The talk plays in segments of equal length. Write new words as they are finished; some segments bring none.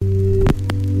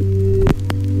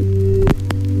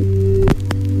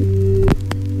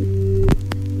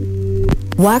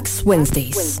Wax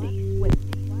Wednesdays.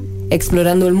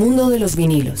 Explorando el mundo de los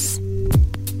vinilos.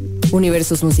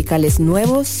 Universos musicales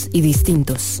nuevos y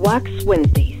distintos. Wax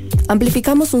Wednesdays.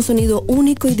 Amplificamos un sonido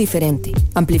único y diferente.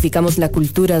 Amplificamos la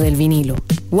cultura del vinilo.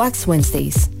 Wax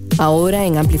Wednesdays. Ahora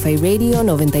en Amplify Radio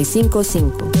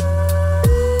 95.5.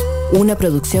 Una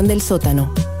producción del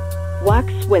Sótano.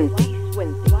 Wax Wednesdays.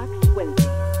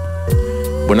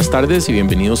 Buenas tardes y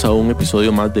bienvenidos a un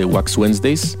episodio más de Wax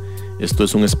Wednesdays. Esto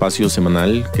es un espacio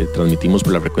semanal que transmitimos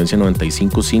por la frecuencia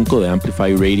 95.5 de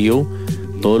Amplify Radio.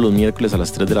 Todos los miércoles a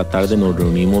las 3 de la tarde nos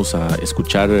reunimos a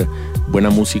escuchar buena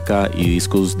música y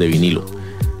discos de vinilo.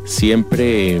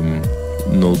 Siempre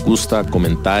nos gusta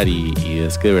comentar y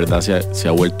es que de verdad se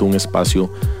ha vuelto un espacio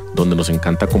donde nos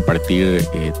encanta compartir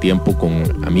tiempo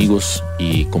con amigos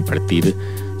y compartir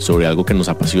sobre algo que nos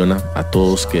apasiona a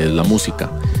todos, que es la música.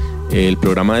 El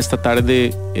programa de esta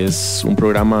tarde es un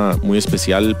programa muy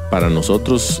especial para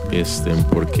nosotros,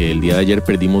 porque el día de ayer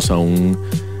perdimos a un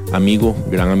amigo,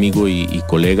 gran amigo y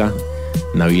colega,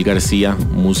 Nabil García,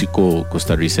 músico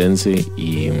costarricense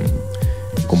y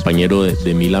compañero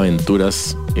de mil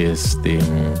aventuras,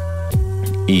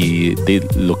 y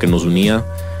lo que nos unía,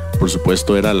 por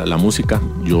supuesto, era la música.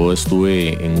 Yo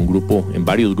estuve en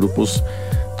varios grupos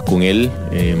con él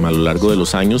a lo largo de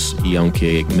los años, y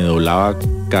aunque me doblaba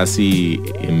casi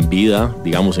en vida,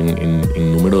 digamos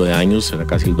en número de años, era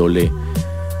casi el doble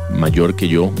mayor que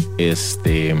yo,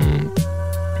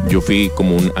 yo fui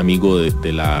como un amigo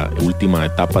de la última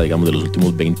etapa, digamos de los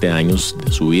últimos 20 años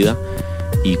de su vida,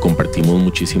 y compartimos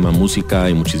muchísima música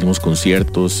y muchísimos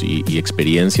conciertos y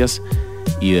experiencias,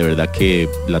 y de verdad que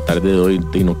la tarde de hoy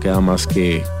no queda más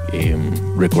que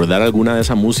recordar alguna de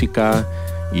esa música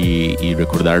y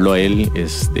recordarlo a él,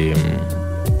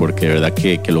 porque de verdad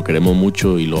que lo queremos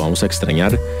mucho y lo vamos a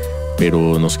extrañar,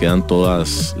 pero nos quedan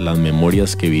todas las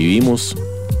memorias que vivimos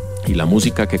y la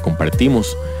música que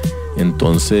compartimos.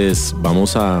 Entonces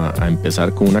vamos a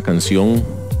empezar con una canción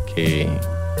que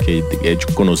de hecho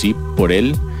conocí por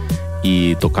él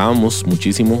y tocábamos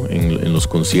muchísimo en los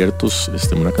conciertos,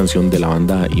 una canción de la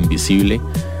banda Invisible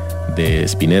de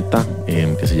Spinetta,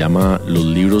 que se llama Los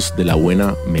libros de la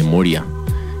buena memoria.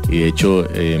 Y de hecho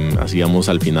hacíamos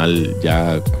al final,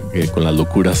 ya con las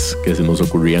locuras que se nos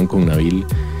ocurrían con Nabil,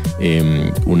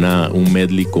 un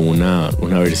medley con una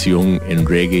versión en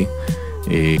reggae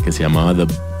que se llamaba The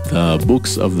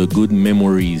Books of the Good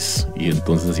Memories, y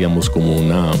entonces hacíamos como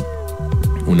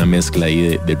una mezcla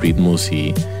ahí de ritmos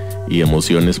y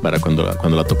emociones para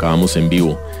cuando la tocábamos en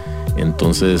vivo.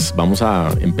 Entonces vamos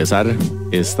a empezar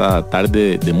esta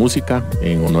tarde de música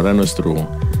en honor a nuestro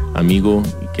amigo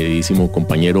y queridísimo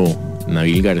compañero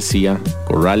Nabil García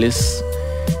Corrales.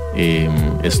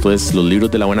 Esto es Los libros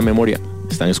de la buena memoria.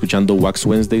 Están escuchando Wax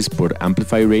Wednesdays por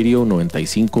Amplify Radio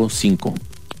 95.5.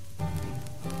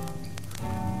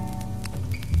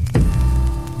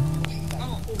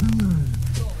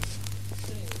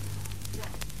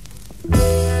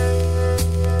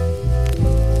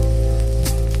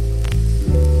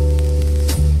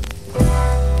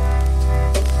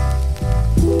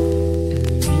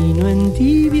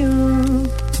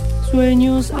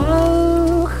 Sueños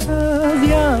al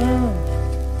jadear,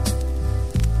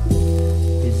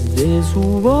 desde su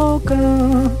boca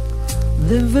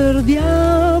de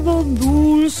verdeado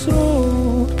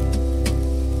dulzor,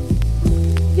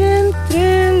 y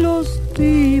entre los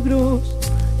libros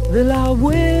de la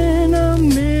buena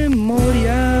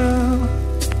memoria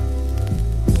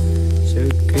se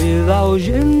queda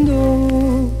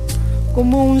oyendo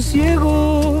como un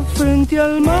ciego frente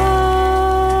al mar.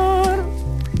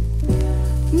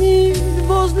 Mi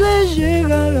voz le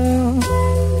llegará,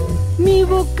 mi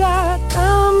boca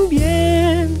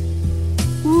también.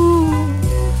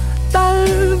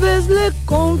 Tal vez le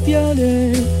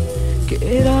confiaré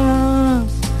que eras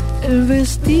el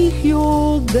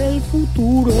vestigio del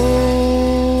futuro.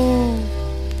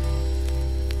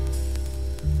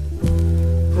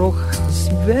 Rojas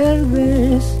y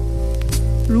verdes,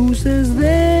 luces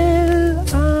del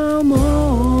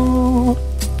amor,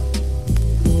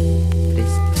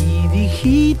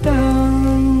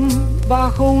 prestidigitan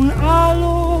bajo un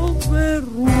halo de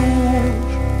rouge.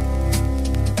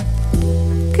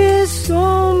 Qué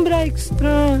sombra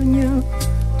extraña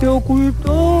te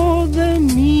ocultó de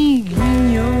mi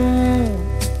guiño.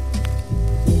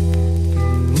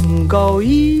 Nunca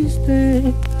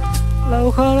oíste la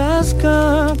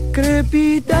hojarasca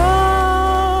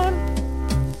crepitar,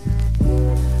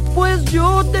 pues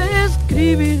yo te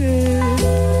escribiré,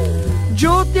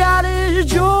 yo te haré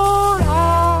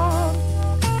llorar.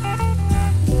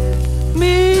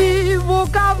 Mi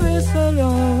boca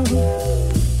besará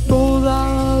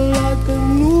toda la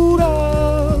ternura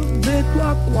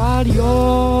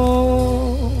diario.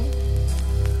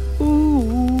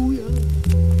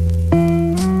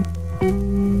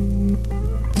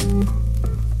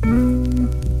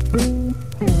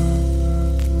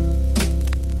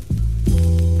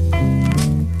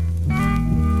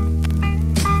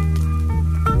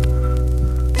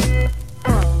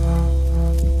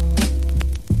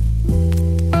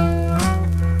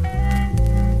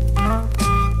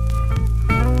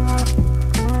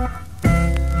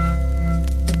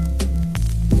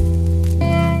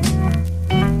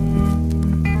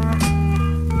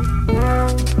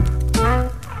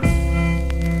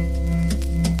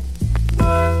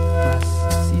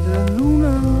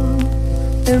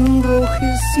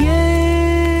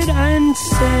 Enrojeciera en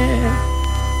sed,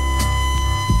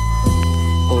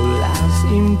 o las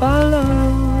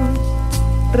impalas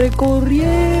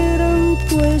recorrieran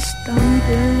tu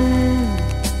estante,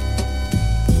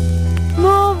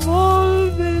 no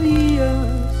volverías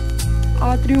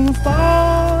a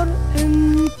triunfar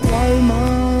en tu alma.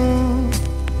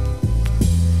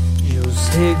 Yo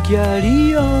sé que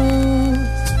harías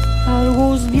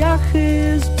largos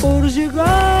viajes por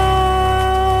llegar.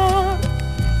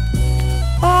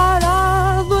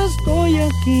 Parado estoy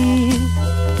aquí,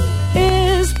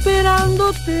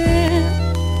 esperándote.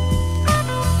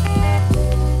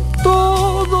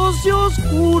 Todo se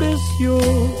oscureció,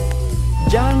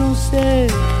 ya no sé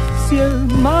si el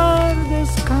mar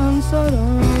descansará.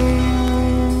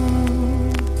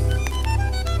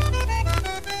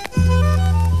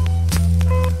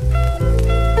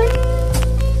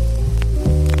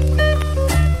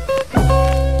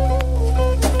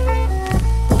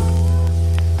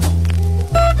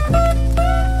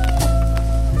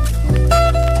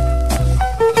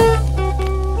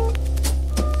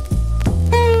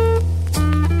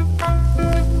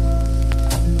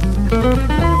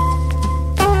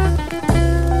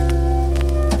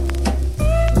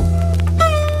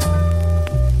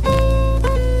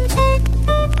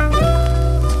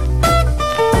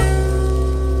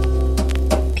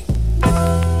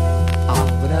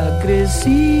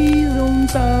 Crecido un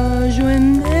tallo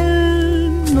en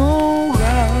el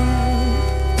nogal,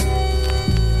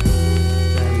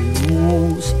 la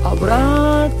luz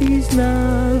habrá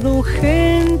tiznado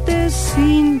gente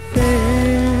sin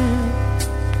fe.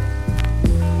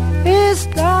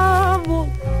 Esta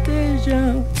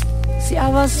botella se ha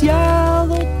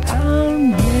vaciado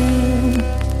también.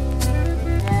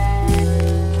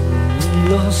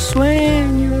 Los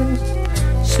sueños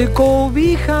se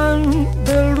cobijan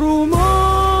del rumor.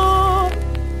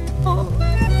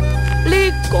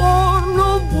 Licor,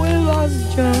 no vuelvas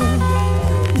ya,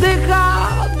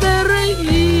 deja de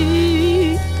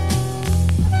reír.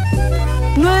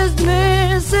 No es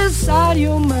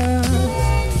necesario más,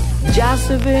 ya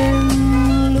se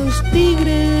ven los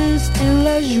tigres en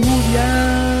la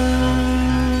lluvia.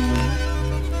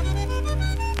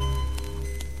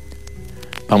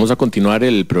 Vamos a continuar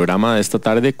el programa de esta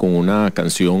tarde con una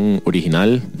canción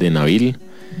original de Nabil.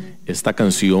 Esta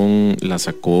canción la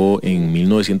sacó en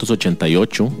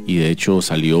 1988 y de hecho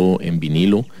salió en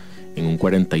vinilo en un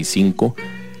 45.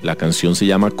 La canción se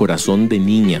llama Corazón de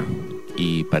Niña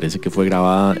y parece que fue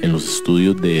grabada en los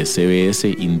estudios de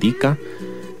CBS Indica,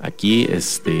 aquí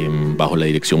bajo la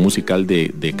dirección musical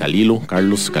de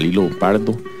Carlos Calilo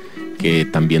Pardo, que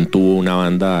también tuvo una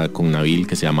banda con Nabil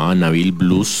que se llamaba Nabil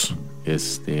Blues,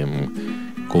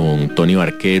 con Tony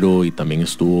Barquero, y también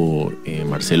estuvo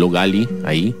Marcelo Gali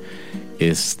ahí.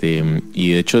 Y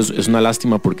de hecho es una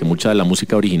lástima porque mucha de la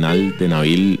música original de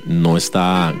Nabil no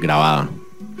está grabada,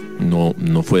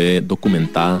 no fue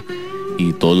documentada,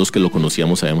 y todos los que lo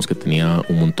conocíamos sabemos que tenía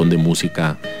un montón de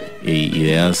música e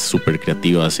ideas súper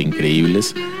creativas e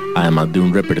increíbles, además de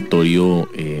un repertorio,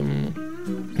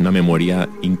 una memoria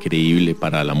increíble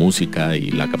para la música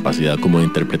y la capacidad como de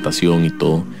interpretación y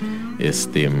todo.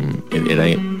 Era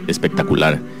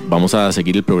espectacular. Vamos a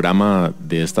seguir el programa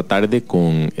de esta tarde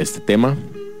con este tema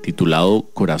titulado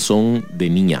Corazón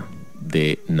de Niña,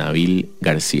 de Nabil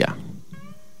García.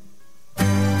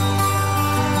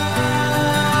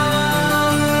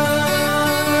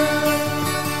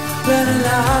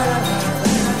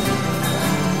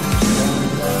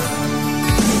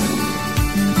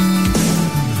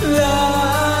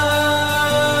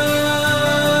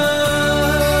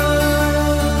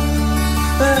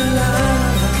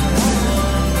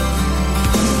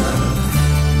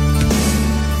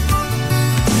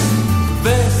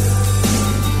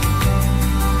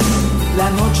 La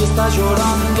noche está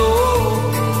llorando,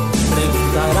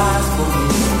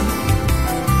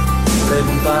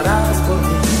 preguntarás por mí,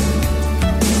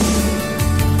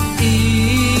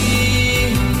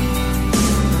 y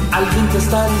alguien te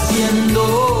está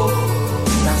diciendo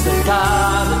cerca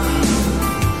de ti,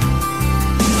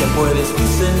 que puedes tú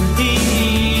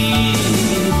sentir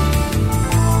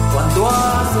cuando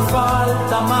hace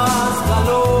falta más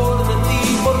calor de ti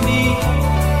por mí,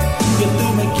 que tú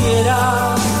me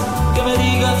quieras, que me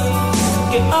digas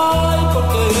que hay por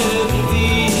qué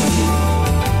vivir,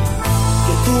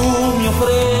 que tú me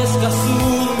ofrezcas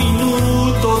un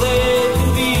minuto de tu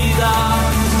vida.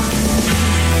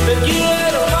 Te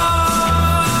quiero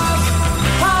más,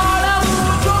 ahora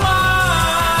mucho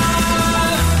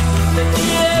más. Te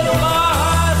quiero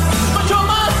más, mucho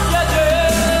más que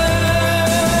ayer.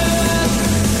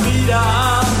 Mira,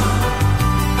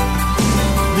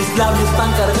 mis labios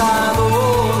están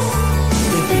cargados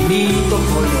de infinito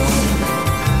color.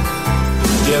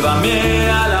 Llévame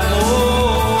al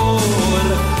amor,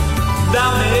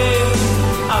 dame,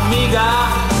 amiga,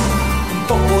 un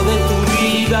poco de tu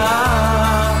vida.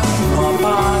 No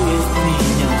apagues,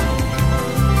 niña,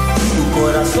 tu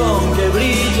corazón que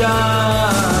brilla.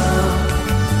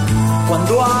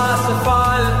 Cuando hace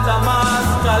falta más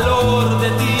calor de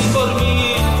ti por mí,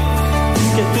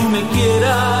 que tú me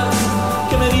quieras,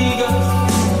 que me digas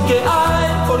que hay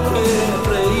por qué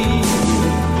reír,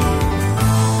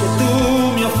 que tú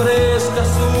me ofrezcas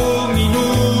un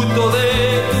minuto de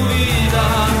tu vida.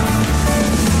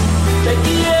 Te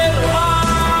quiero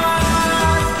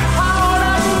más,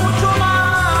 ahora mucho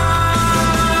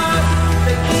más.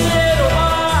 Te quiero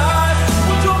más,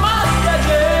 mucho más que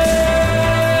ayer.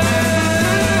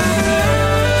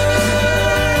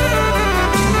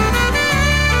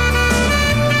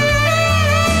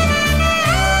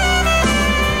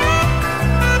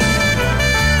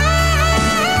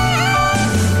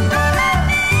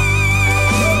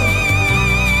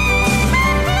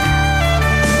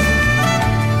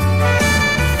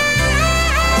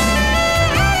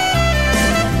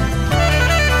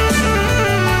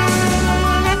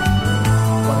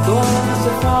 Cuando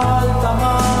hace falta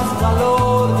más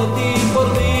calor de ti por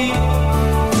mí,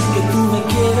 que tú me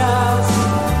quieras,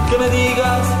 que me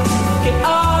digas que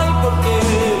hay por qué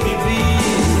vivir,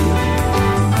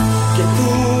 que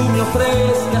tú me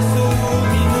ofrezcas un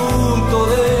minuto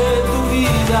de tu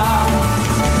vida.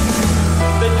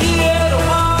 Te quiero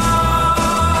más,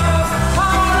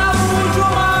 ahora mucho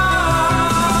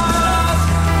más.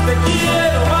 Te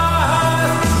quiero más,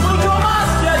 mucho más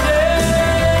que ayer.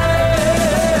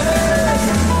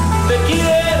 Te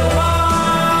quiero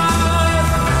más,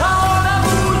 ahora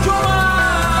mucho más.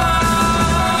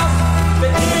 Te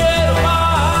quiero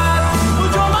más,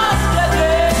 mucho más que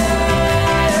ayer.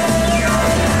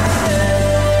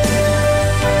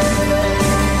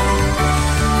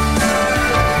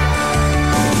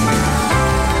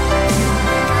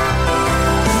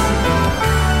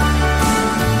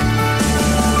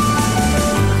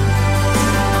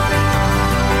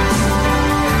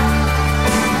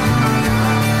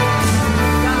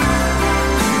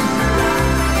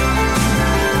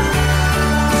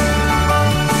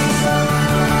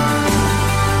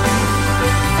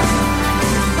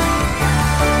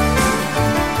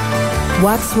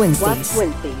 Wax Wednesdays,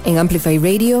 en Amplify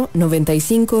Radio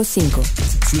 95.5.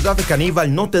 Ciudad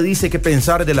Caníbal no te dice qué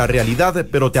pensar de la realidad,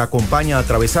 pero te acompaña a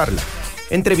atravesarla.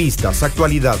 Entrevistas,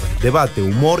 actualidad, debate,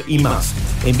 humor y más.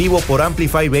 En vivo por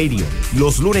Amplify Radio,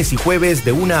 los lunes y jueves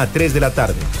de 1 a 3 de la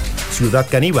tarde. Ciudad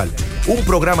Caníbal, un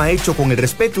programa hecho con el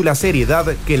respeto y la seriedad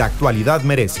que la actualidad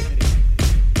merece.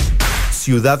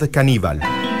 Ciudad Caníbal.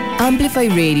 Amplify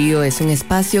Radio es un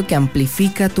espacio que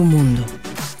amplifica tu mundo.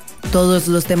 Todos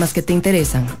los temas que te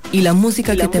interesan y la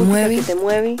música que te mueve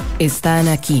están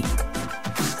aquí.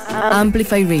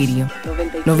 Amplify Radio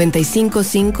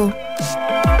 95.5,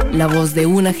 la voz de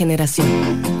una generación.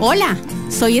 Hola,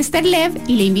 soy Esther Lev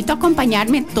y le invito a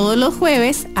acompañarme todos los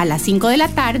jueves a las 5 de la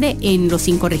tarde en Los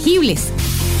Incorregibles.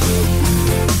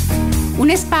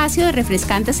 Un espacio de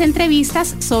refrescantes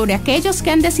entrevistas sobre aquellos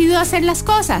que han decidido hacer las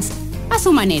cosas a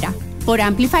su manera, por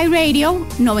Amplify Radio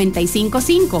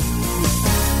 95.5.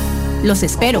 Los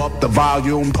espero.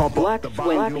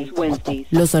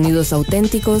 Los sonidos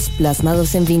auténticos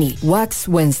plasmados en vinil. Wax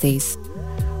Wednesdays.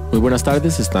 Muy buenas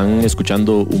tardes, están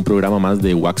escuchando un programa más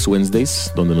de Wax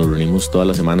Wednesdays, donde nos reunimos todas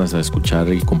las semanas a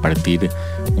escuchar y compartir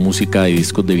música y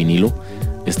discos de vinilo.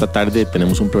 Esta tarde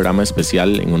tenemos un programa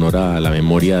especial en honor a la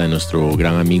memoria de nuestro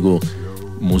gran amigo,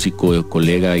 músico,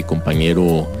 colega y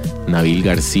compañero Nabil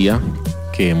García,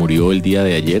 que murió el día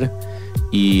de ayer.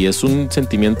 Y es un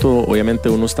sentimiento, obviamente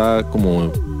uno está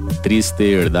como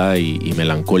triste, ¿verdad? Y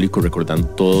melancólico,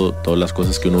 recordando todas las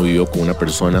cosas que uno vivió con una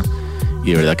persona.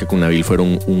 Y de verdad que con Nabil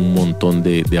fueron un montón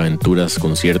de aventuras,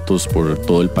 conciertos por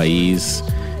todo el país,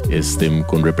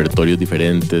 con repertorios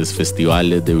diferentes,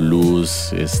 festivales de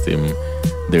blues,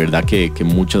 de verdad que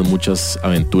muchas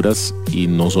aventuras, y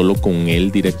no solo con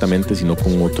él directamente, sino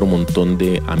con otro montón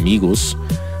de amigos,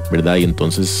 ¿verdad? Y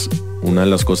entonces una de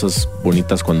las cosas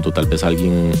bonitas cuando tal vez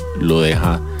alguien lo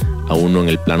deja a uno en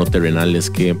el plano terrenal es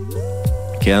que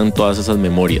quedan todas esas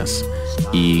memorias,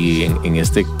 y en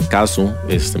este caso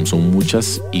son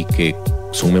muchas, y que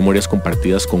son memorias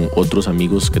compartidas con otros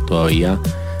amigos que todavía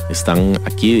están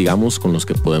aquí, digamos, con los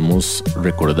que podemos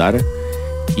recordar.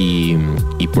 Y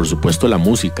por supuesto la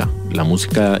música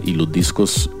y los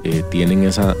discos tienen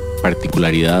esa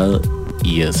particularidad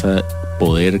y ese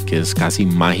poder que es casi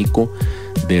mágico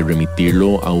de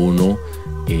remitirlo a uno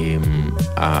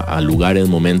a lugares,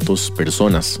 momentos,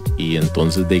 personas. Y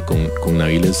entonces con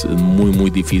Nabil es muy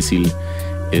difícil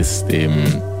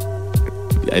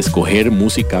escoger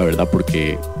música, ¿verdad?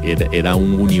 Porque era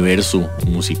un universo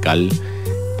musical.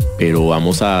 Pero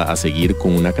vamos a seguir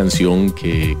con una canción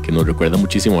que nos recuerda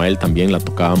muchísimo a él. También la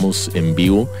tocábamos en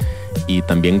vivo, y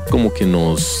también como que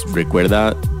nos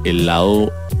recuerda el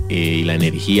lado y la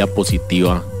energía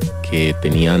positiva que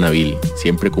tenía Nabil.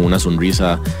 Siempre con una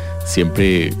sonrisa,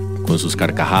 siempre con sus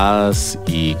carcajadas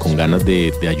y con ganas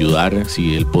de ayudar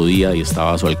si él podía y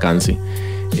estaba a su alcance.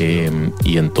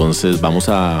 Y entonces vamos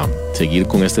a seguir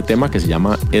con este tema que se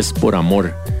llama Es por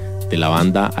Amor, de la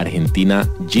banda argentina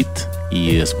JIT.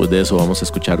 Y después de eso vamos a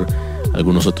escuchar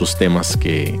algunos otros temas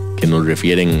que nos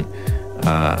refieren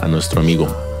a nuestro amigo.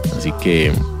 Así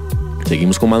que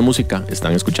seguimos con más música.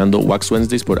 Están escuchando Wax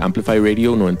Wednesdays por Amplify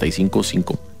Radio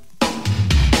 95.5.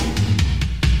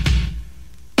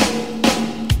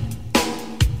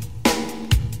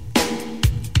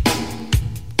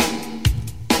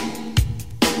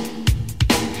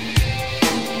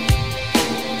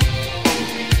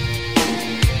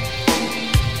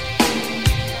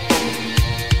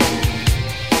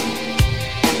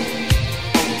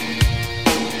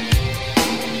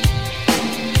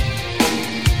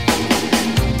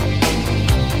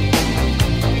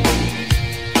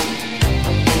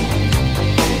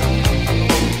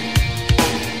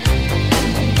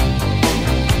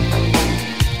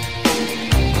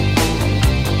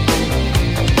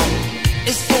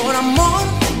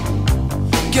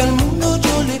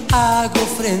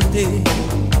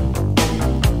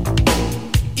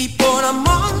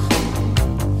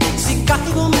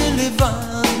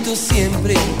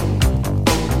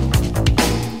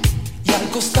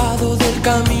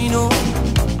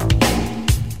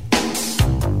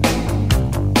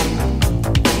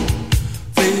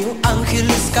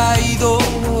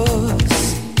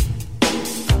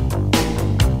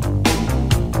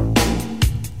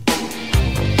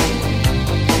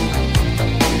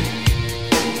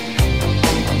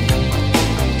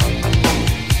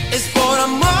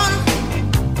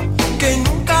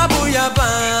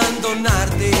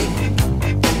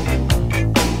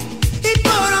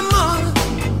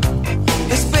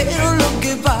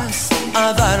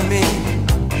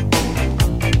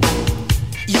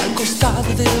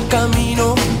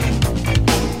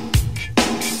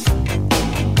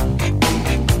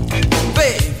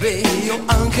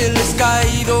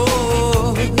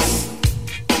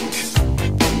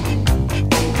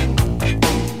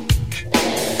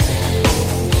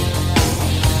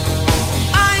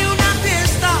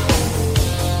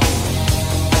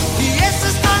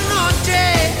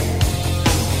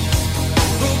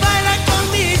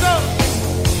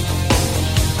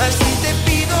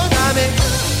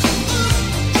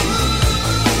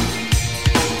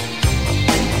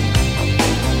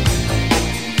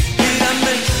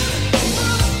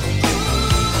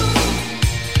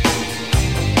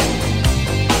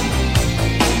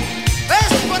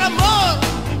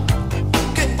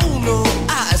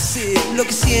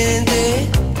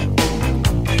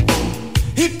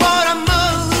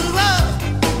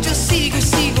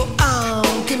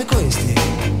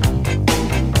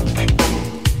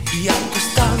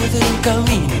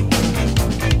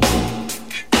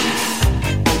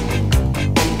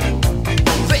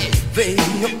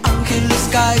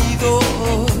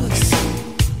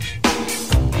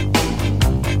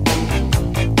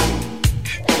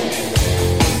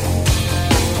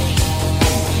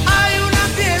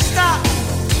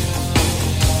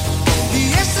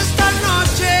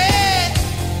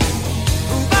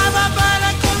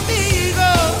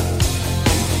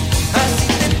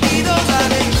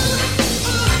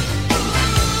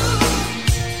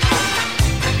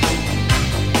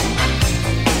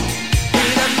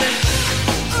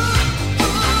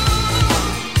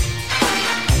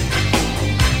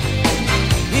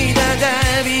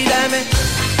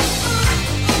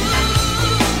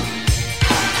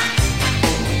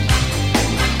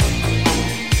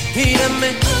 me.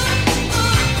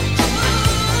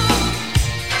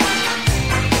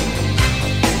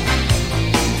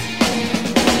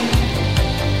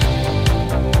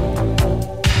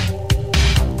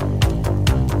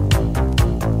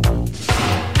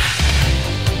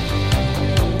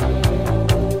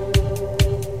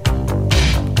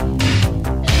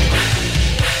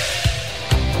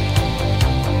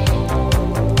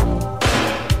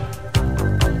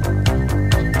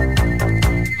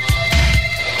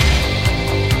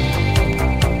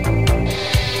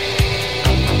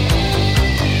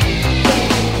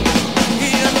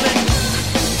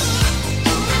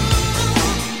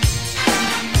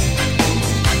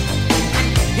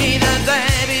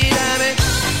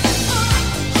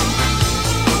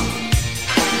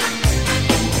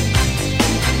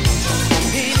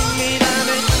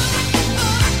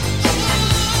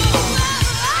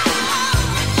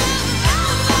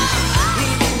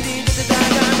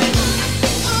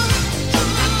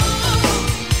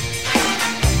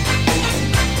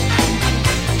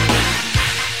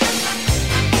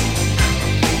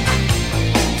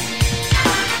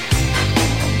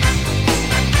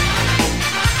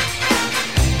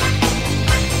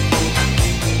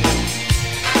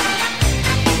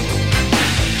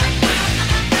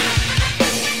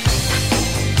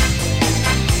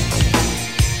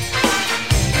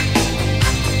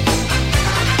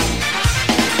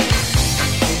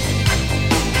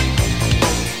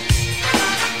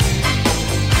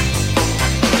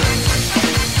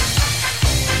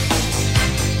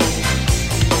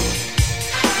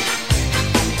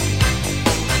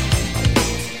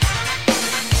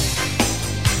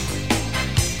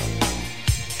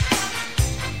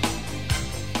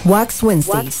 Wax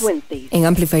Wednesdays, en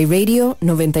Amplify Radio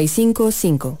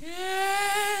 95.5.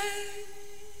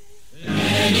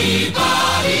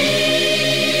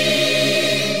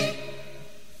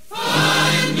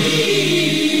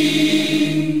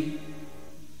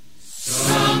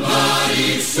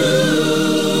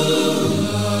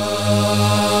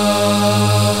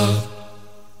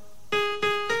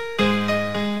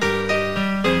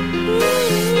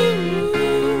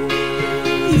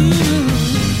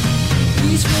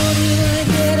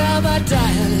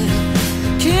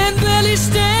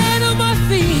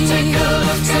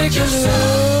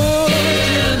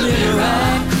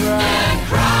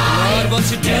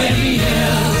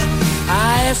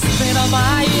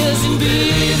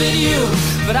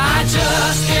 But I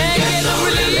just can't get no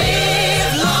relief.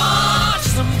 Lord,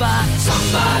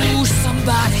 somebody, ooh,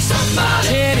 somebody,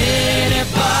 can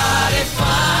anybody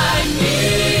find me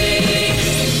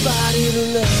somebody to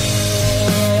love?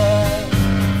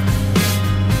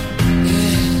 Yeah.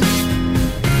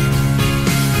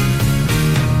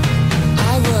 I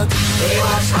work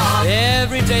hard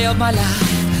every day of my life.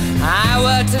 I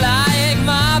work till I ache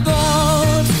my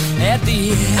bones. At the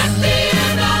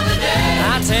end of the day,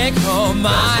 I take home my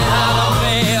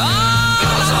holiday. Oh,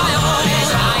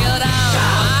 tired out,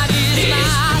 my knees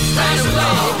right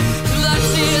away. Till the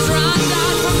tears run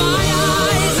down from my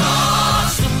eyes. Oh,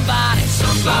 somebody,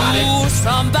 ooh,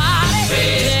 somebody,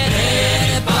 can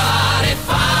anybody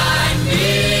find me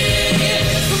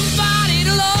somebody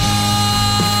to love?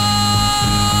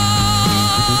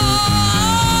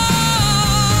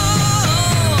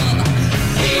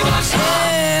 He works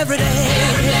every day.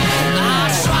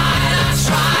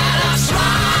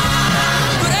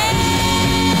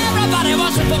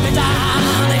 Put me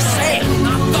down, they say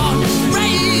I'm gone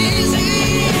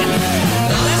crazy.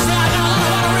 They say I got a lot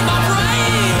of water in my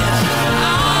brain.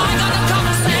 Oh, I got no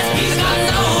common sense, he's got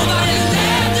nobody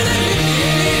left to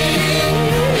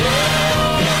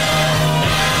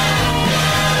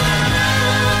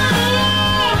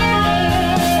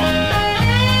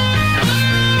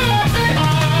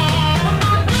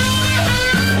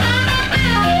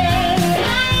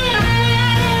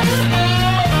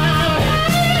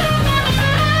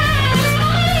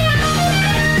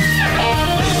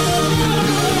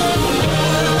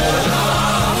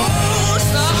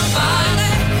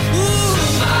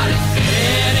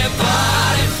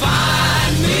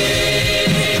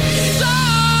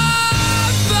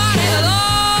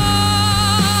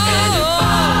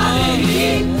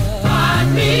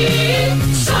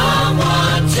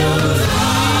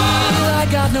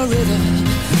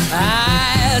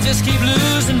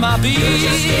my beat.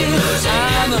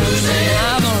 I'm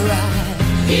alright.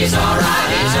 He's alright.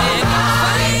 He's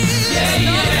alright. Yeah,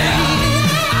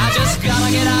 yeah. I just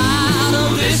gotta get out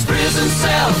of this prison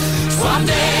cell.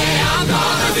 Someday I'm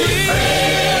gonna be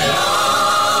free.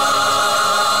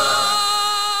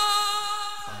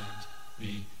 Find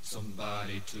me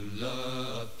somebody to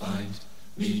love. Find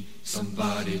me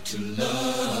somebody to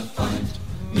love. Find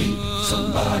Meet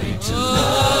somebody to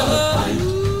love, find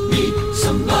me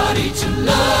somebody to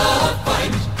love,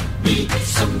 find me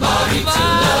somebody to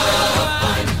love,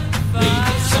 find me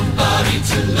somebody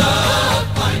to love,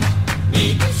 find me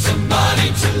somebody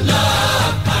to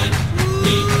love, find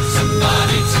me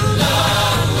somebody to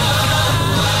love,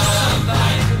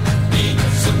 find me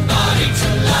somebody to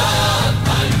love,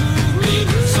 find me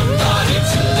somebody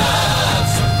to love,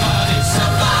 somebody,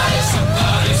 somebody,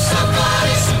 somebody,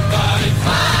 somebody, somebody,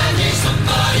 find me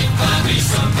somebody, find me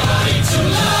somebody to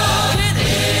love. Can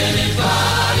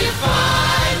anybody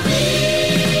find me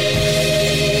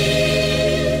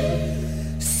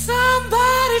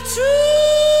somebody to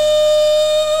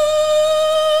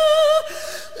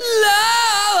love?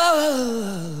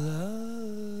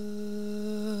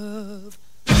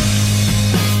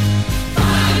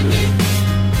 Find me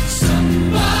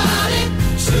somebody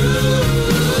to love.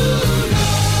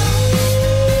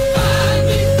 Find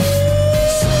me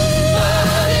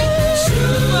somebody to find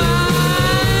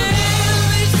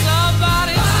me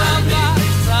somebody, somebody,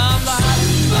 somebody,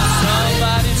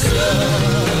 somebody to love.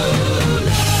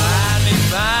 Find me,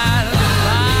 find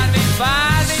me, find me,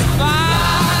 find me,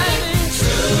 find me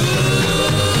to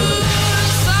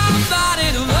somebody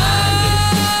to love.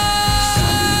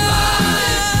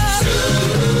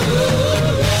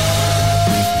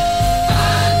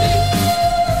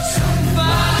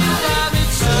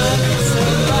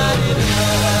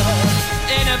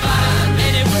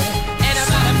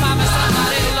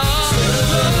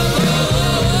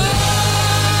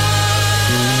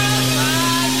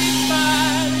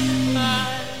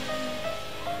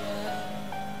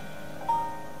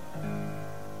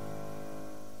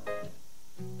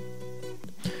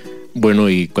 Bueno,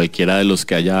 y cualquiera de los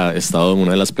que haya estado en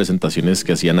una de las presentaciones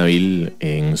que hacía Nabil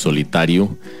en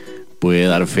solitario puede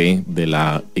dar fe de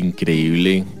la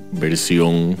increíble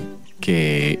versión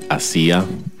que hacía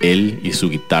él y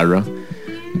su guitarra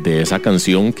de esa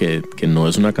canción que no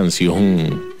es una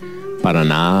canción para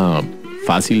nada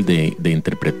fácil de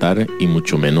interpretar y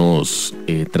mucho menos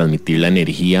transmitir la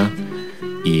energía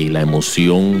y la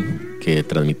emoción que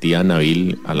transmitía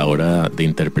Nabil a la hora de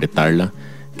interpretarla,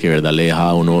 que de verdad le dejaba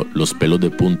a uno los pelos de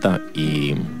punta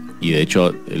y de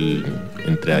hecho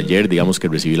entre ayer digamos que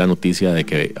recibí la noticia de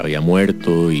que había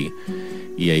muerto y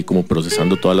ahí como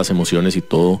procesando todas las emociones y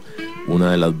todo,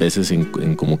 una de las veces en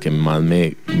como que más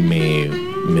me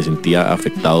sentía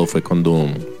afectado fue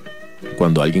cuando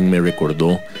alguien me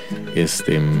recordó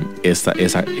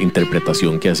esa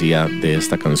interpretación que hacía de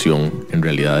esta canción. En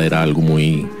realidad era algo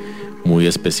muy, muy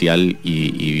especial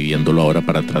y viéndolo ahora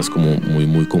para atrás como muy,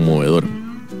 muy conmovedor.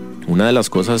 Una de las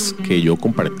cosas que yo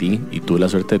compartí y tuve la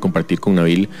suerte de compartir con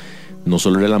Nabil no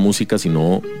solo era la música,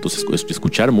 sino entonces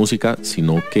escuchar música,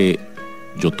 sino que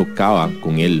yo tocaba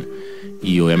con él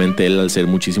y obviamente él, al ser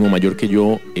muchísimo mayor que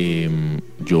yo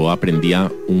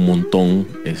aprendía un montón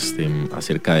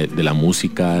acerca de la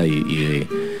música y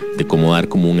de cómo dar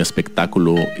como un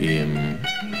espectáculo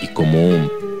y cómo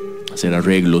hacer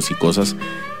arreglos y cosas.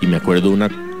 Y me acuerdo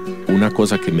una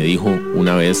cosa que me dijo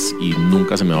una vez y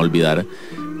nunca se me va a olvidar,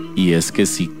 y es que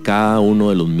si cada uno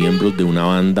de los miembros de una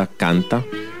banda canta,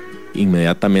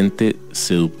 inmediatamente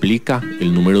se duplica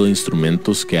el número de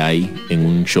instrumentos que hay en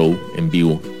un show en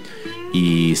vivo.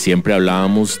 Y siempre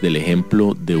hablábamos del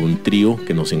ejemplo de un trío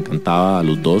que nos encantaba a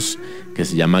los dos, que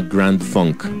se llama Grand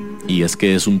Funk, y es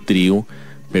que es un trío,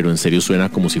 pero en serio suena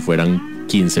como si fueran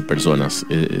 15 personas.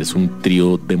 Es un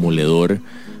trío demoledor,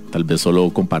 tal vez solo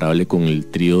comparable con el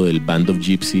trío del Band of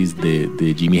Gypsies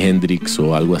de Jimi Hendrix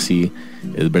o algo así.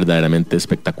 Es verdaderamente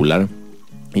espectacular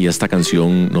y esta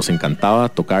canción nos encantaba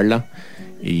tocarla,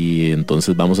 y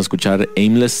entonces vamos a escuchar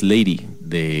Aimless Lady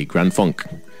de Grand Funk.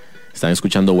 Están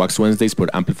escuchando Wax Wednesdays por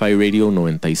Amplify Radio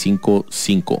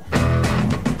 95.5.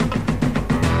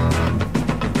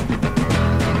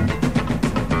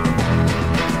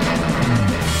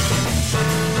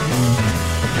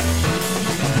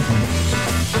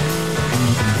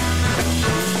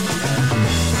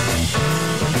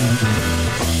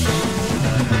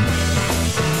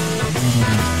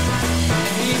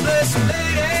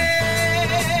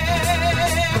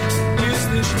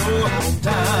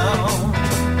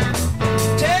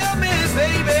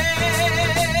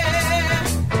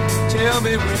 Tell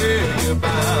me where you're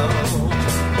bound.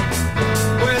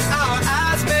 When our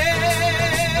eyes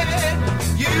met,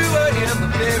 you were in the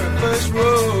very first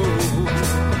row.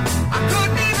 I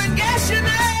couldn't even guess your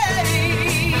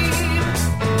name,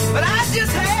 but I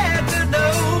just had to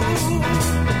know.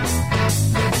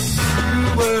 You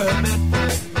were meant for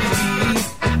me.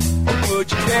 Would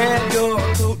you grab your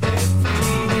coat and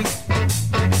free?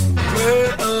 You were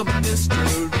a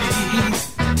mystery,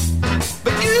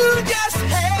 but you just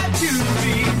had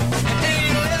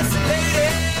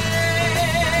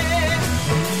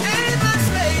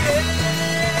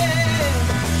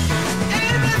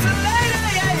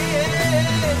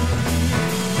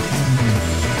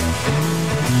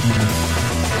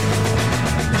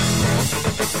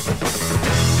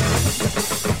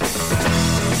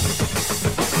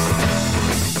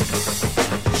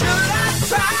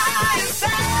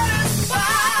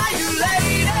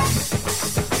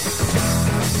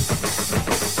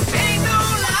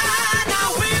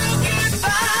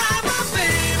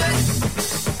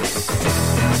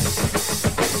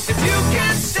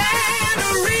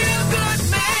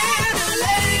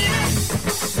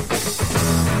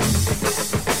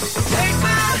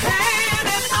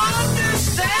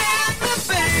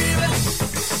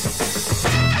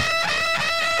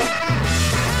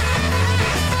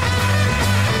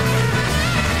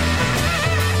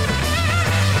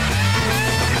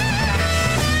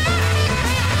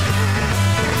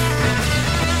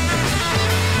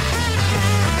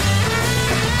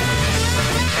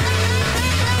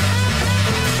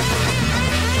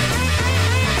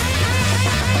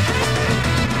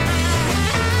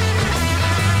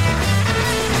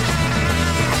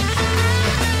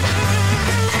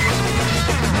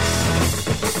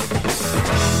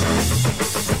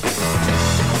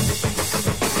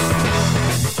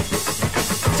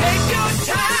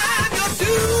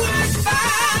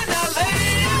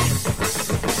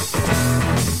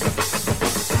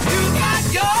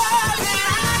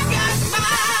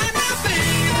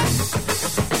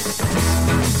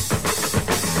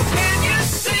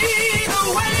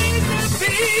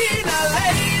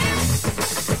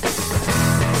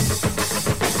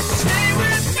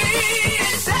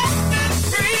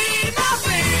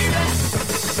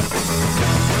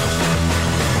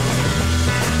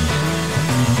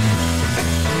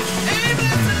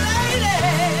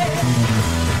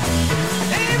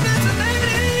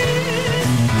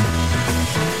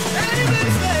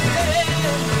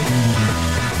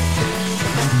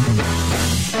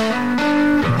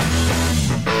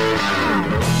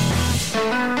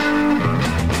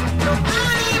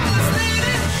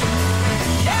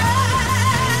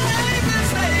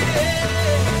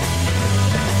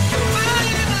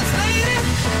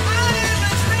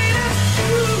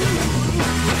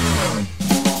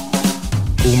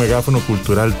megáfono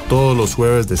cultural todos los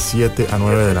jueves de 7 a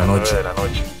 9 de la noche.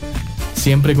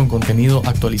 Siempre con contenido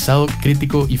actualizado,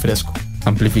 crítico y fresco.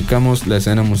 Amplificamos la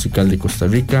escena musical de Costa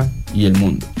Rica y el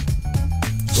mundo.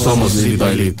 Somos Lead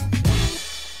by Lead.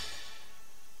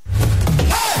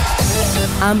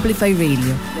 Amplify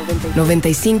Radio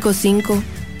 95.5,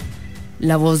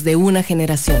 la voz de una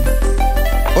generación.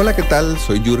 Hola, ¿qué tal?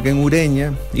 Soy Jürgen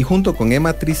Ureña y junto con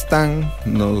Emma Tristán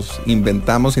nos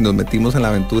inventamos y nos metimos en la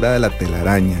aventura de La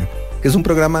Telaraña, que es un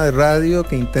programa de radio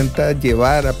que intenta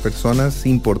llevar a personas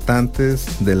importantes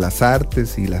de las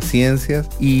artes y las ciencias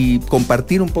y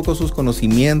compartir un poco sus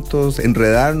conocimientos,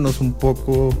 enredarnos un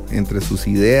poco entre sus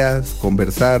ideas,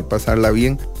 conversar, pasarla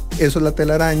bien. Eso es La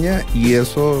Telaraña y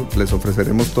eso les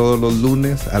ofreceremos todos los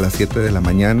lunes a las 7 de la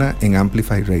mañana en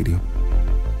Amplify Radio.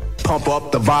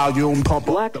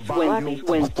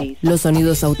 Los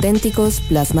sonidos auténticos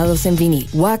plasmados en vinil.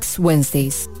 Wax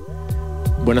Wednesdays.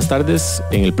 Buenas tardes.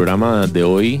 En el programa de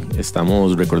hoy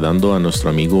estamos recordando a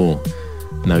nuestro amigo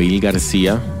Nabil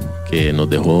García, que nos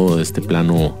dejó de este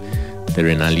plano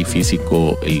terrenal y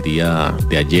físico el día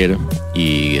de ayer,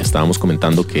 y estábamos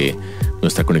comentando que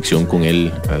nuestra conexión con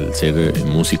él, al ser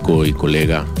músico y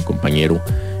colega, compañero,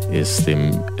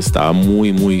 estaba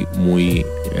muy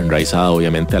enraizada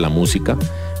obviamente a la música,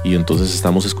 y entonces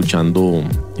estamos escuchando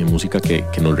música que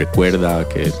nos recuerda,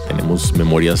 que tenemos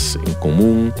memorias en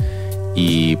común,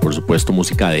 y por supuesto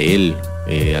música de él.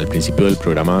 Al principio del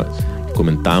programa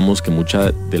comentábamos que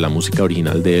mucha de la música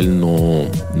original de él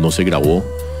no se grabó,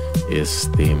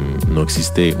 no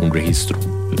existe un registro,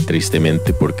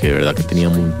 tristemente, porque de verdad que tenía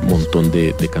un montón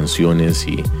de canciones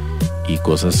y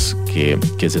cosas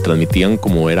que se transmitían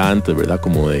como era antes, ¿verdad?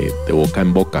 Como de boca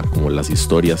en boca, como las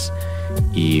historias.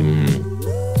 Y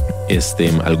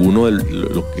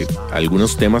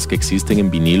algunos temas que existen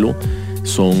en vinilo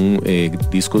son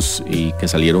discos que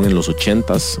salieron en los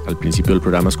 80s. Al principio del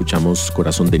programa escuchamos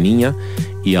Corazón de Niña,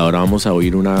 y ahora vamos a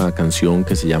oír una canción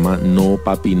que se llama No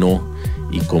Papi No.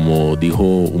 Y como dijo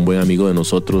un buen amigo de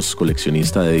nosotros,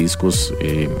 coleccionista de discos,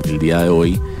 el día de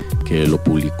hoy, que lo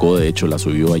publicó, de hecho la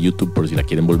subió a YouTube por si la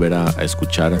quieren volver a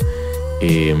escuchar,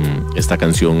 esta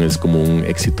canción es como un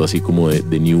éxito así como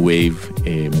de New Wave,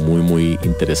 muy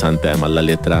interesante. Además la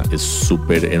letra es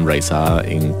súper enraizada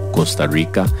en Costa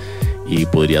Rica y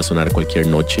podría sonar cualquier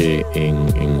noche en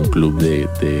un club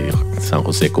de San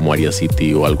José como Area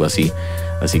City o algo así.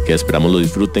 Así que esperamos lo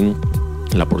disfruten.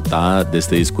 La portada de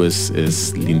este disco es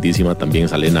lindísima también.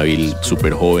 Sale Nabil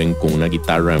súper joven con una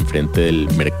guitarra enfrente del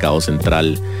Mercado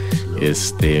Central,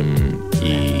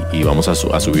 y vamos a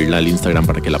subirla al Instagram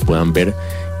para que la puedan ver,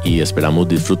 y esperamos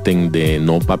disfruten de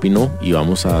No Papi No, y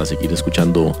vamos a seguir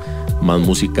escuchando más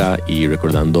música y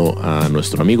recordando a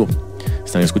nuestro amigo.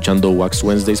 Están escuchando Wax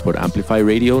Wednesdays por Amplify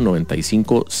Radio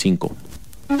 95.5.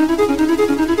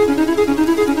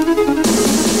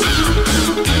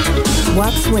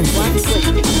 Wax Wednesdays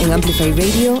en Amplify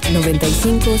Radio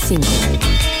 95.5.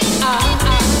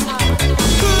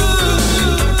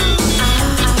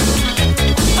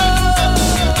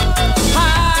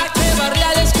 Qué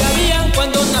barriales que habían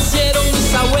cuando nacieron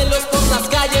mis abuelos por las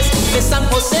calles de San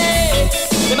José.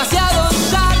 Demasiados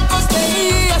charcos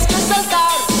tenías que saltar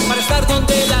para estar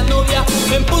donde la novia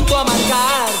en punto a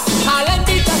marcar. A la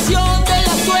invitación de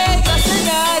la suegra a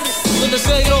cenar, donde el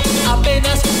suegro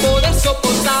apenas poder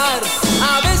soportar.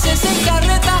 A veces en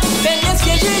carreta tenías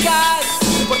que llegar,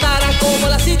 no importara cómo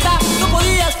la cita, no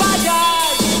podías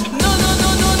fallar. No,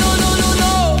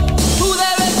 tú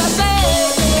debes hacer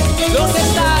lo que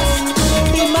estás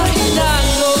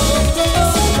imaginando.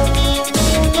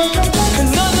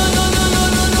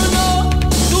 No,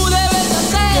 tú debes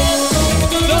hacer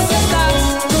lo que estás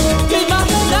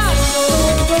imaginando.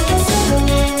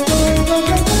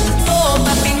 No,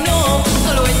 papi, no, no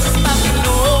lo eches, papi,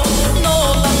 no. No,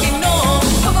 papi, no,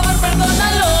 por favor,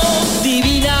 perdónalo.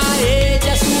 Divina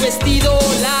ella, su vestido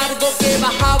largo que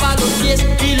bajaba los pies,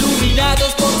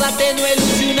 iluminados por la tenue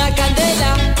luz de una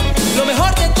candela. Lo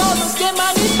mejor de todo es que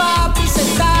mami y papi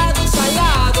sentados al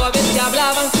lado a ver que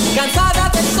hablaban, cansada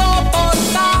de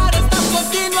soportar estas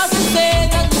continuas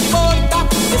escenas. No importa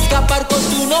escapar con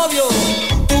tu novio,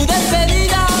 tu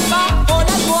despedida bajo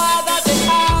la almohada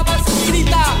dejabas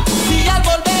escrita, y al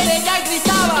volver ella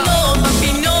gritaba: no,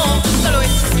 papi, no, no lo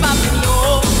eches, papi,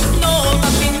 no. No,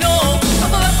 papi, no,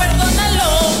 por favor, perdónalo.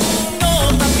 No,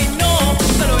 papi, no,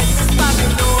 no lo eches, papi,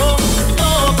 no. No,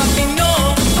 papi, no,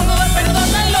 por favor,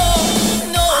 perdónalo.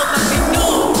 No, papi, no,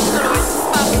 no lo eches,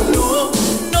 papi, no.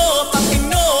 No, papi,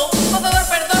 no, por favor,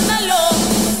 perdónalo.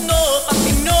 No,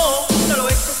 papi, no, no lo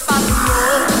eches, papi, no.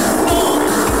 No,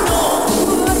 papi, no.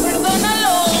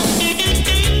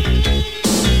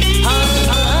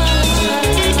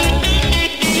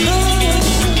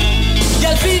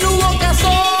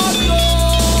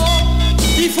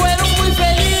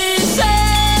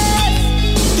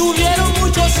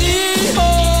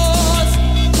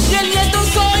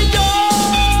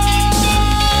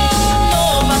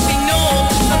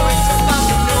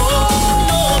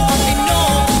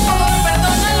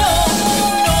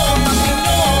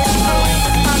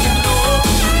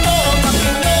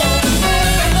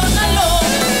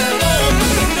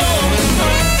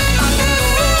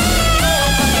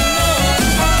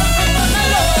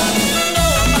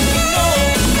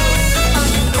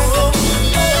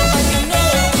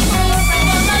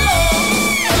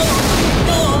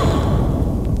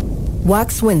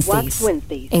 Wax Wednesdays,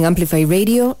 en Amplify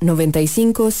Radio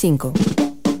 95.5.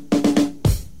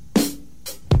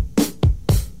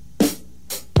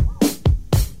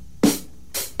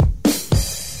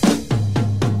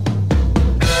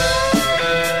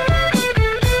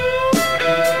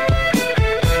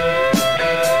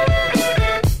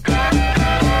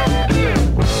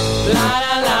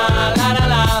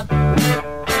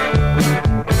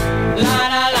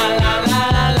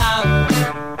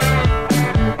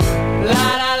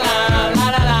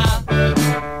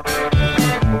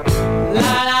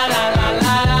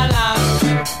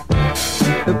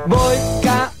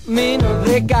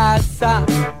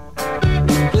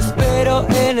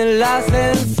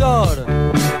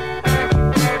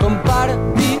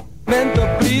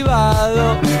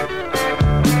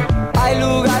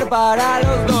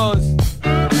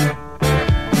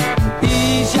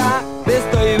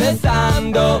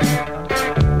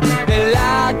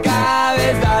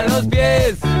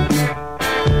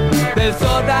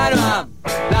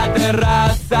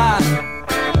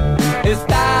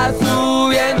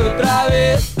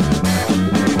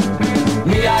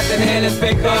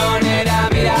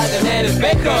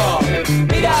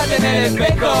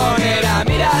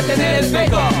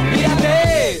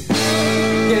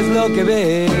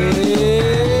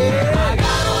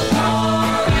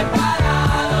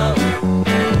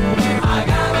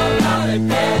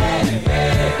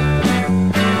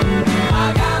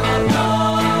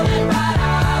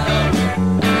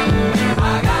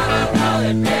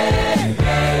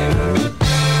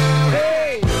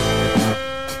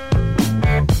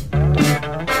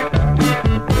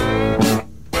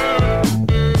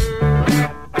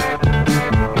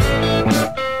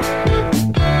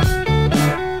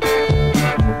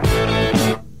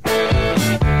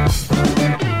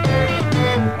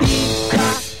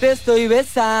 Estoy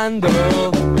besando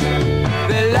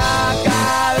de la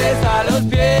cabeza a los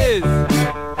pies,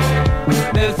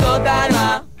 del sótano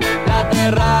a la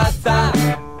terraza.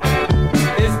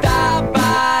 Está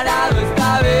parado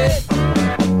esta vez,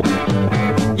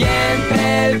 y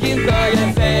entre el quinto y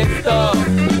el sexto.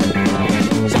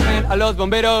 Llamen a los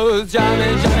bomberos,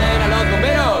 llamen a los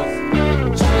bomberos.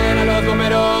 Llamen a los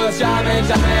bomberos,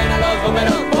 llamen a los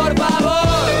bomberos. Por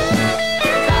favor,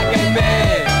 sáquenme.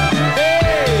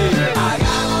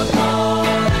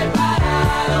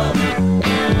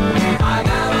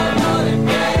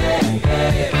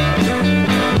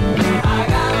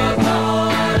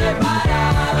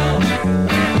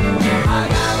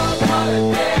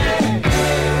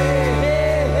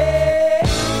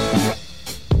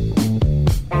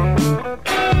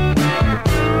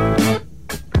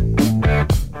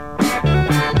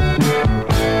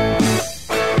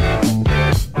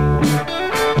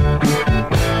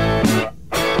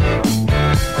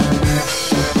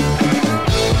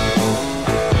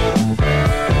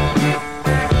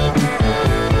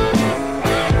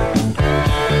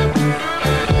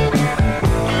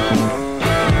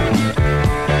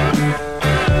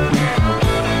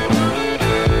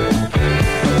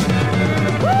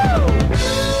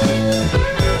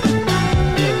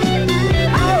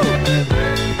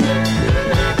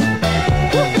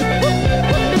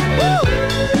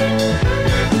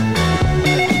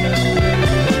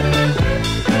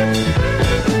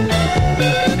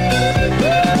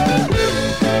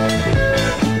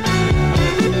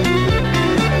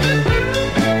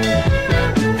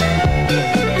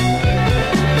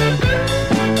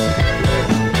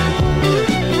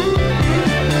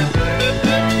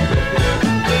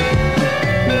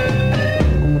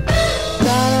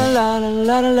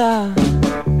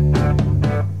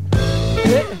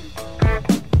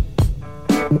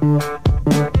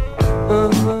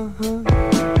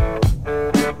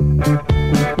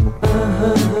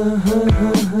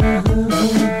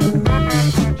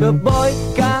 Yo voy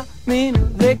camino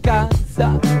de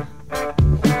casa,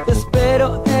 te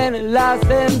espero en el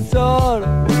ascensor,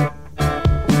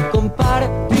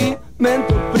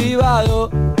 compartimento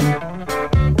privado,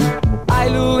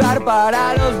 hay lugar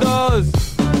para los dos.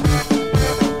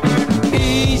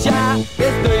 Y ya te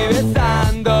estoy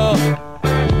besando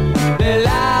de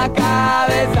la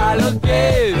cabeza a los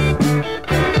pies,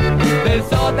 del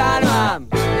sótano a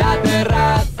la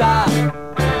terraza.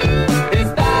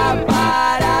 Está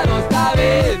parado esta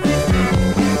vez,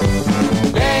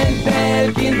 entre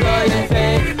el quinto y el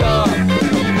sexto.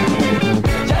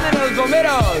 ¡Llamen a los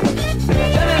bomberos!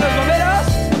 ¡Llamen a los bomberos!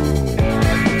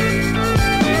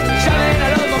 ¡Llamen a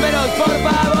los bomberos, por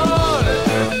favor!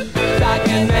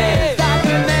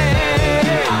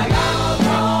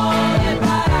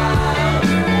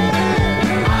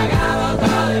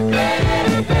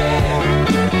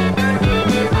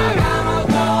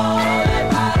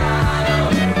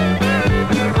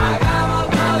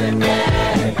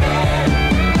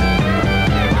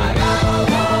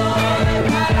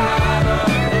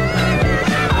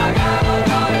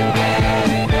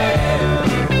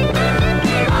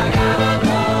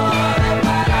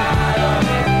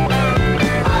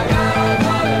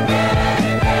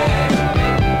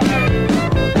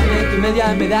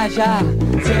 media medalla,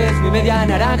 si eres mi media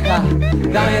naranja,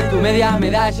 dame tu media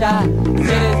medalla,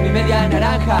 si eres mi media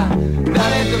naranja,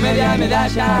 dame tu media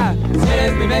medalla, si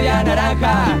eres mi media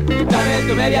naranja, dame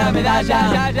tu media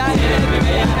medalla, si eres mi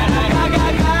media naranja,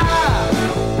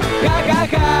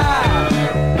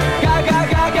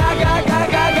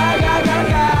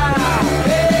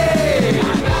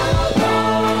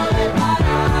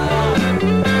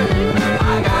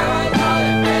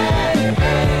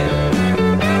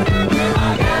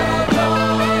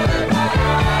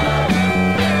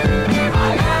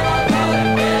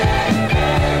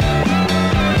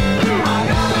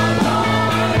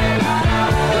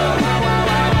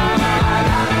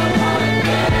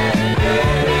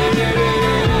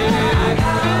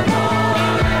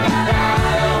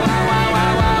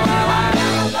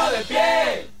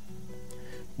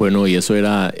 Bueno, y eso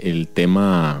era el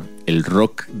tema, el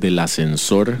rock del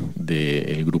ascensor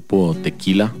del grupo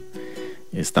Tequila.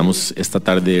 Estamos esta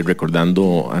tarde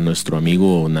recordando a nuestro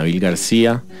amigo Nabil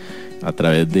García a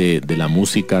través de la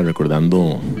música,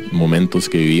 recordando momentos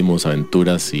que vivimos,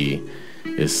 aventuras. Y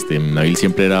Nabil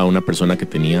siempre era una persona que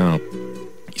tenía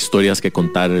historias que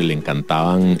contar, le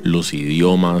encantaban los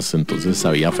idiomas, entonces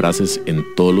sabía frases en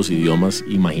todos los idiomas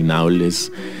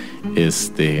imaginables.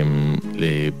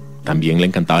 También le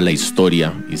encantaba la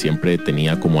historia y siempre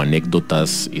tenía como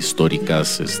anécdotas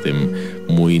históricas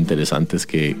muy interesantes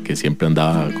que siempre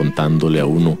andaba contándole a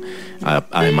uno,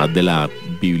 además de la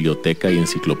biblioteca y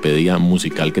enciclopedia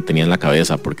musical que tenía en la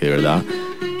cabeza, porque de verdad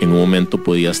en un momento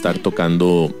podía estar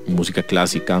tocando música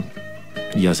clásica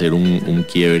y hacer un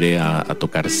quiebre a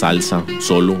tocar salsa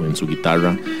solo en su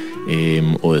guitarra,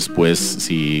 o después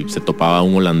si se topaba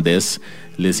un holandés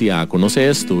le decía, ¿conoce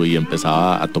esto? Y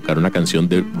empezaba a tocar una canción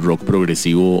de rock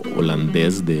progresivo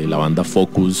holandés de la banda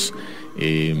Focus.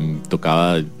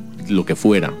 Tocaba lo que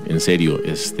fuera, en serio.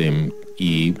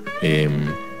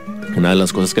 Una de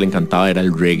las cosas que le encantaba era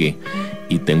el reggae.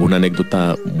 Y tengo una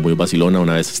anécdota muy vacilona.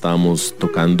 Una vez estábamos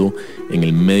tocando en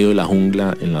el medio de la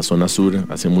jungla en la zona sur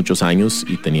hace muchos años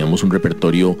y teníamos un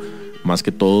repertorio más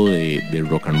que todo de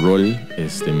rock and roll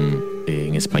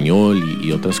en español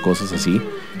y otras cosas así.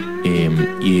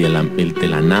 Y de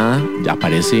la nada ya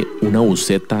aparece una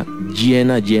buseta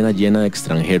llena de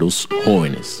extranjeros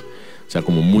jóvenes, o sea,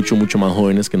 como mucho más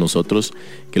jóvenes que nosotros,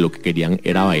 que lo que querían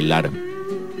era bailar.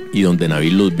 Y donde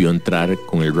Nabil los vio entrar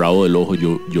con el rabo del ojo,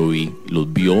 yo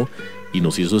los vio y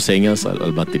nos hizo señas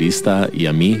al baterista y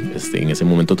a mí. En ese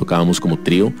momento tocábamos como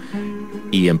trío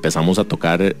y empezamos a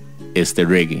tocar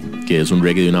reggae, que es un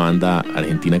reggae de una banda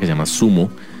argentina que se llama Sumo,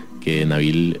 que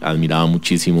Nabil admiraba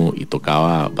muchísimo y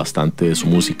tocaba bastante de su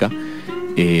música.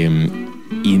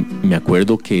 Y me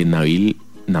acuerdo que Nabil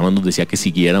nada más nos decía que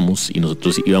siguiéramos y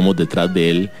nosotros íbamos detrás de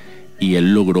él, y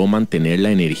él logró mantener la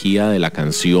energía de la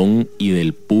canción y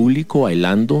del público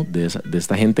bailando, de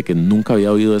esta gente que nunca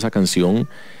había oído esa canción.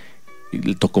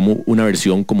 Tocó una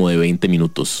versión como de 20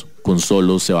 minutos con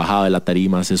solos, se bajaba de la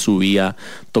tarima, se subía,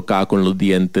 tocaba con los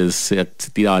dientes, se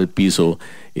tiraba al piso.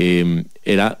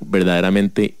 Era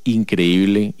verdaderamente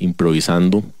increíble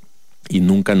improvisando y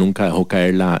nunca dejó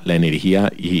caer la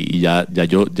energía, y ya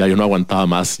yo no aguantaba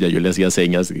más, ya yo le hacía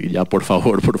señas y ya por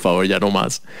favor ya no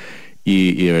más.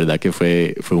 Y de verdad que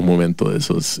fue un momento de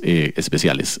esos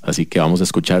especiales. Así que vamos a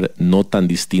escuchar No Tan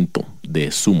Distinto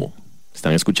de Sumo.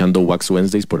 Están escuchando Wax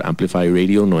Wednesdays por Amplify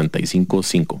Radio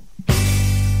 95.5.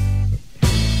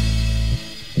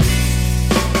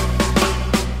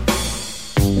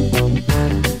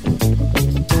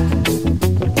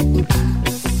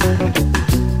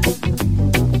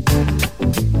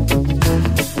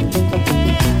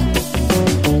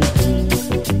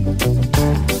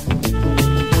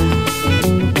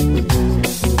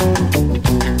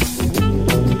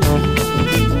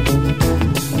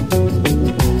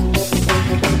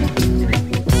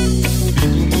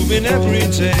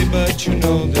 But you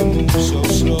know they move so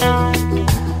slow.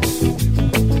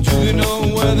 Do they know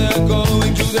where they're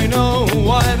going? Do they know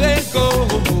why they go?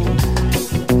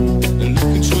 And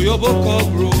look into your book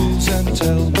of rules and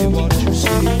tell me what you see.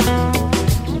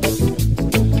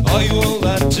 Are you all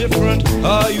that different?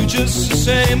 Are you just the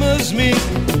same as me?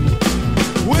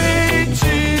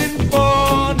 Waiting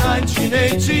for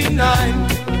 1989.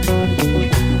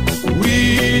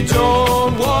 We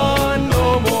don't want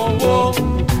no more war.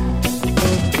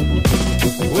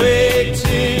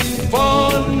 Waiting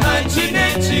for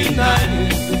 1989.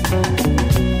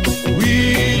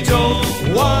 We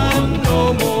don't want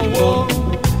no more war.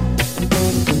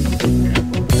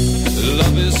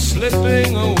 Love is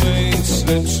slipping away, it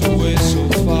slips away so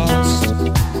fast.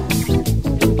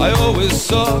 I always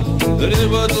thought that it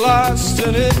would last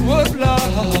and it would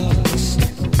last.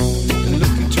 And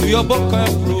look into your book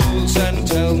of rules and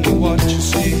tell me what you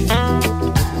see.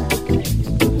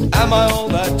 Am I all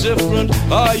that different?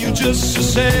 Are you just the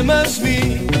same as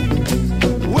me?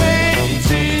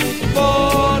 Waiting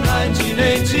for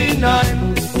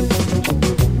 1989.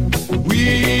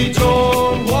 We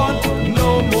don't want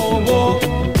no more war.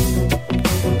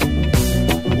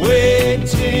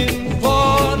 Waiting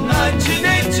for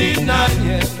 1989,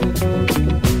 yeah.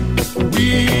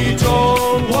 We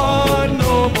don't want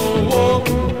no more war.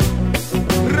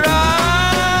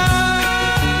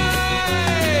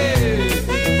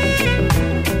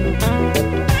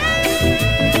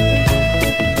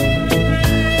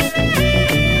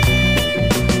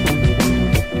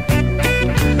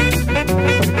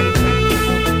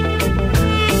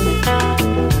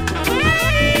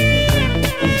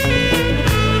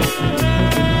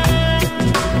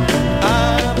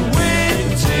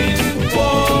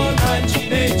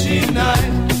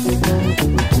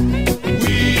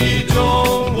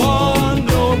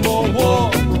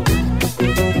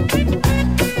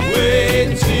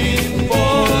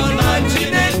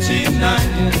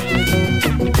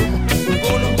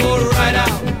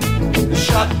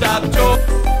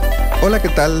 Hola, ¿qué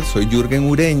tal? Soy Jürgen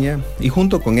Ureña y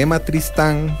junto con Emma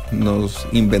Tristán nos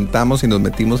inventamos y nos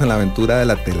metimos en la aventura de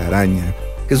la telaraña,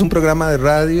 que es un programa de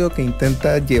radio que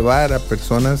intenta llevar a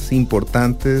personas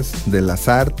importantes de las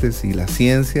artes y las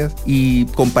ciencias y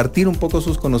compartir un poco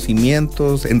sus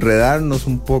conocimientos, enredarnos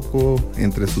un poco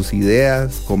entre sus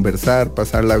ideas, conversar,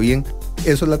 pasarla bien.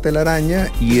 Eso es la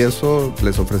telaraña y eso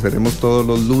les ofreceremos todos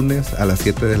los lunes a las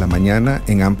 7 de la mañana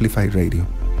en Amplify Radio.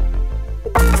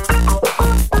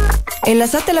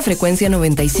 Enlazate a la frecuencia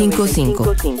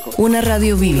 95.5, una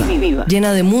radio viva,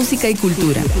 llena de música y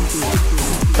cultura.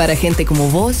 Para gente como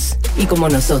vos y como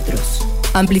nosotros.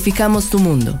 Amplificamos tu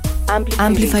mundo.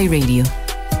 Amplify Radio.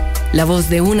 La voz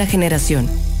de una generación.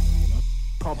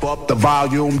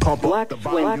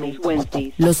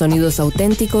 Los sonidos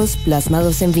auténticos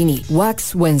plasmados en vinil.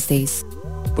 Wax Wednesdays.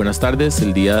 Buenas tardes,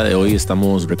 el día de hoy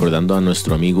estamos recordando a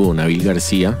nuestro amigo Nabil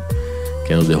García,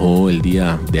 que nos dejó el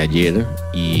día de ayer,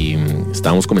 y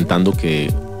estábamos comentando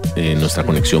que nuestra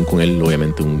conexión con él,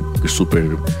 obviamente un súper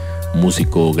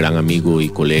músico, gran amigo y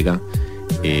colega,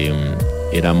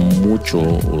 era mucho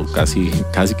o casi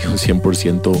que un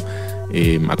 100%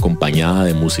 acompañada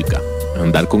de música.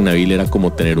 Andar con Nabil era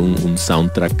como tener un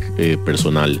soundtrack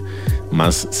personal,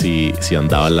 más si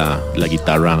andaba la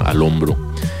guitarra al hombro.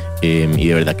 Y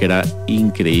de verdad que era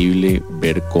increíble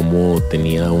ver cómo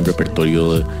tenía un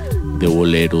repertorio de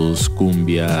boleros,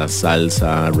 cumbia,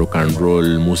 salsa, rock and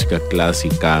roll, música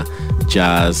clásica,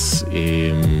 jazz.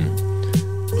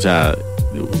 O sea,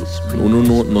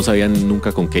 uno no sabía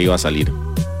nunca con qué iba a salir.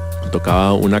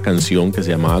 Tocaba una canción que se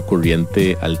llamaba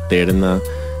Corriente Alterna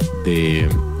de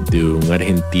un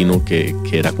argentino que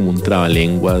era como un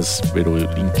trabalenguas, pero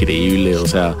increíble. O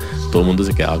sea, todo el mundo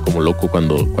se quedaba como loco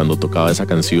cuando tocaba esa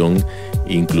canción.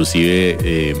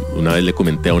 Inclusive una vez le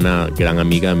comenté a una gran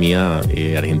amiga mía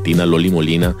argentina, Loli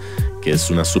Molina, que es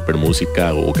una super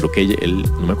música, o creo que él,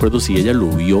 no me acuerdo si ella lo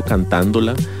vio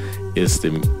cantándola,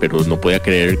 pero no podía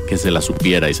creer que se la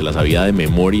supiera y se la sabía de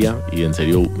memoria. Y en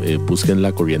serio, busquen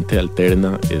La Corriente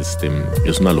Alterna, es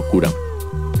una locura.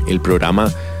 El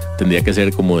programa tendría que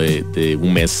ser como de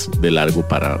un mes de largo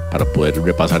para poder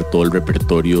repasar todo el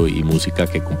repertorio y música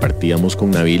que compartíamos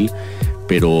con Nabil,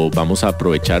 pero vamos a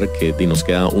aprovechar que nos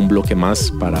queda un bloque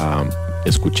más para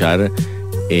escuchar,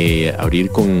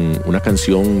 abrir con una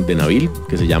canción de Nabil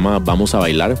que se llama Vamos a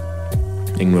Bailar.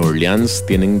 En Nueva Orleans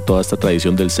tienen toda esta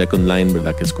tradición del Second Line,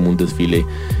 ¿verdad? Que es como un desfile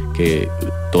que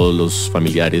todos los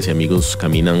familiares y amigos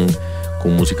caminan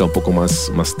con música un poco más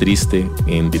triste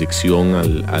en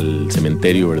dirección al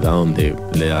cementerio, ¿verdad? Donde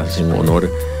le hacen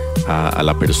honor a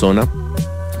la persona.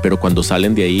 Pero cuando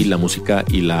salen de ahí, la música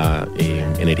y la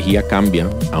energía cambia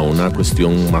a una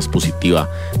cuestión más positiva,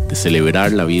 de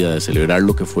celebrar la vida, de celebrar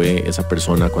lo que fue esa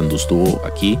persona cuando estuvo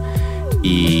aquí.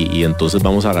 Y entonces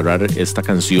vamos a agarrar esta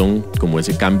canción como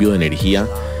ese cambio de energía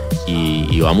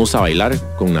y vamos a bailar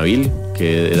con Nabil,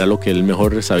 que era lo que él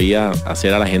mejor sabía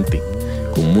hacer a la gente,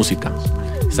 con música.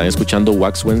 Están escuchando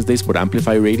Wax Wednesdays por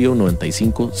Amplify Radio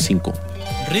 95.5.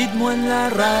 Ritmo en la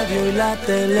radio y la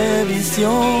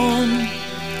televisión,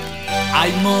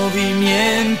 hay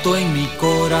movimiento en mi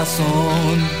corazón,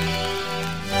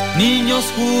 niños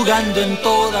jugando en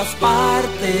todas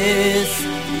partes,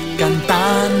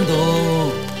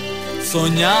 cantando,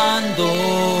 soñando,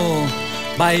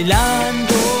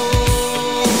 bailando.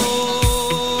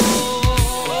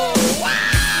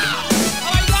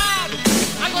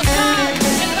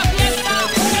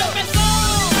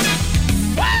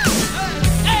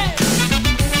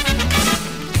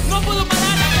 No puedo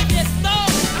parar.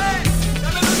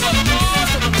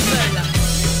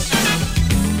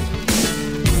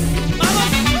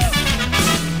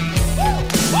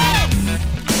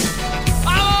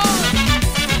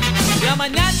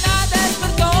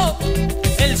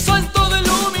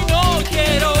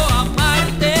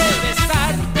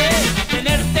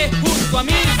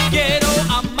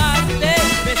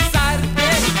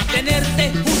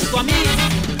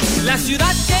 La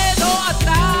ciudad quedó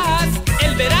atrás,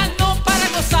 el verano para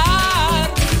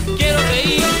gozar. Quiero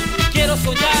reír, quiero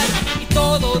soñar y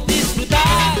todo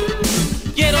disfrutar.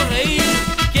 Quiero reír,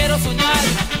 quiero soñar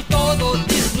y todo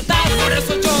disfrutar. Por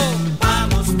eso yo,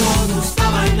 vamos todos a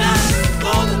bailar.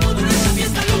 Todo el mundo en esta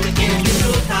fiesta lo que quiere es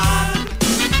disfrutar.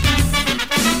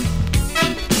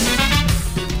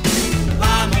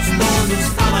 Vamos todos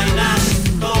a bailar.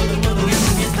 Todo el mundo en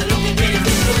esta fiesta lo que quiere es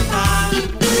disfrutar.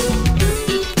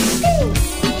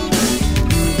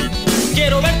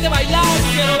 Quiero verte bailar,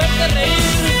 quiero verte reír,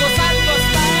 gozando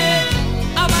hasta el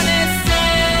amanecer.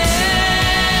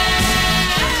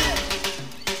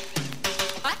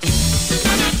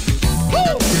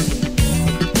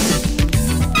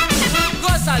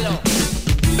 Gózalo.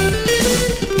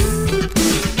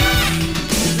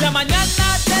 La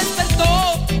mañana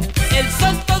despertó, el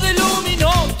sol todo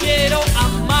iluminó. Quiero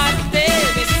amarte,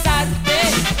 besarte,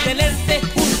 tenerte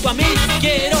junto a mí.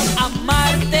 Quiero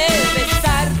amarte,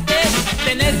 besarte,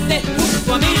 tenerte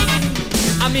junto a mí.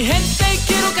 A mi gente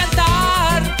quiero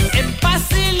cantar en paz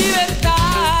y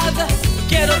libertad.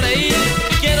 Quiero reír,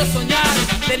 quiero soñar,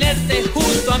 tenerte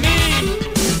junto a mí.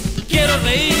 Quiero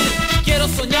reír, quiero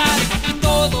soñar y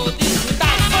todo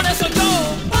disfrutar. Por eso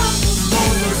yo, vamos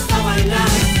todos a bailar.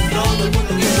 Todo el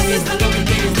mundo en esta fiesta lo que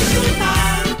quiere es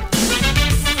disfrutar.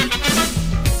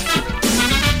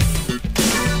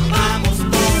 Vamos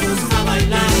todos a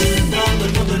bailar. Todo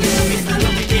el mundo en esta fiesta lo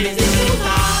que quiere es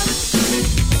disfrutar.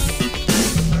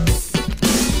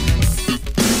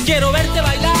 Quiero verte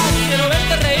bailar, quiero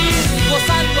verte reír,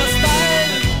 gozando hasta el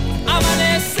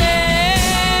amanecer.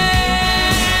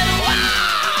 ¡Wow!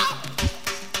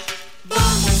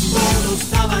 Vamos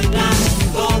todos a bailar.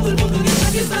 Todo el mundo en esta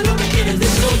fiesta lo que quiere es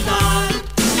disfrutar.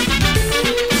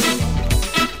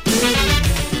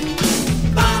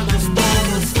 Vamos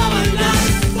todos a bailar.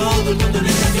 Todo el mundo en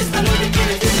esta fiesta lo que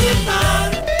quiere es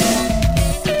disfrutar.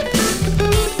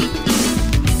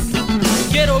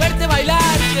 Quiero verte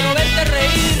bailar, quiero verte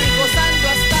reír, gozando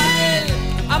hasta el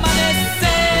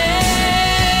amanecer.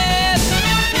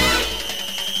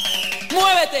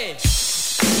 ¡Muévete!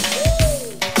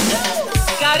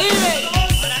 ¡Caribe!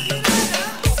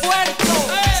 ¡Puerto!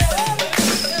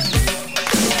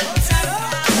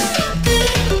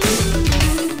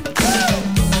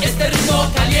 Este ritmo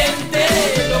caliente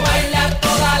lo baila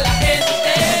toda la gente.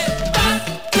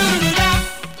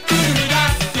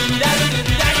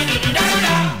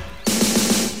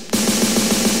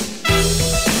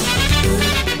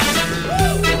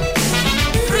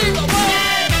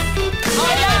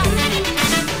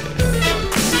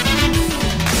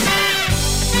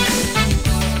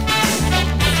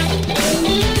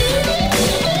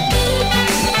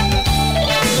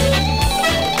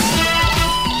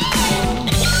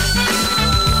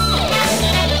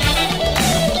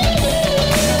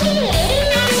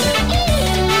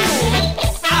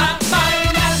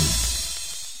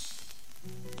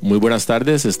 Muy buenas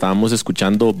tardes, estábamos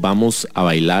escuchando Vamos a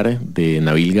Bailar de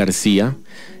Nabil García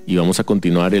y vamos a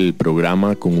continuar el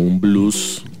programa con un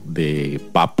blues de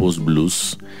Papos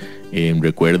Blues.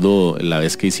 Recuerdo la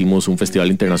vez que hicimos un festival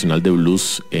internacional de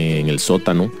blues en el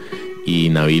sótano y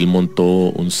Nabil montó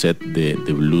un set de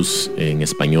blues en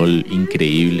español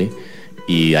increíble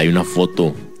y hay una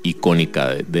foto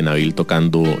icónica de Nabil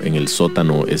tocando en el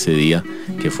sótano ese día,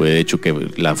 que fue de hecho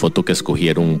que la foto que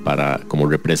escogieron para como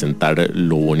representar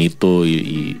lo bonito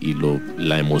y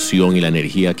la emoción y la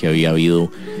energía que había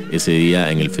habido ese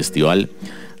día en el festival.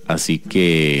 Así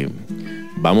que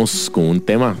vamos con un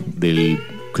tema del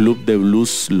club de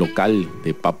blues local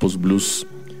de Papos Blues.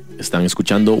 Están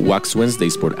escuchando Wax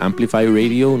Wednesdays por Amplify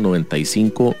Radio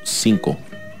 95.5.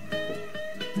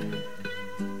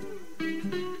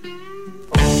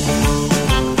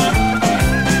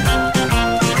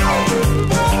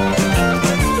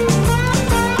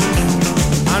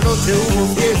 Anoche hubo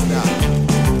fiesta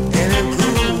en el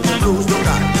club de blues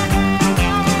local.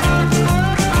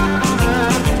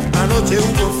 Anoche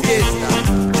hubo fiesta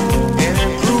en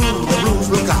el club de blues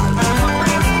local.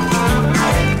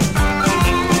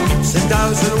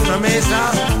 Sentados en una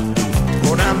mesa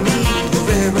con amigos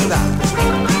de verdad.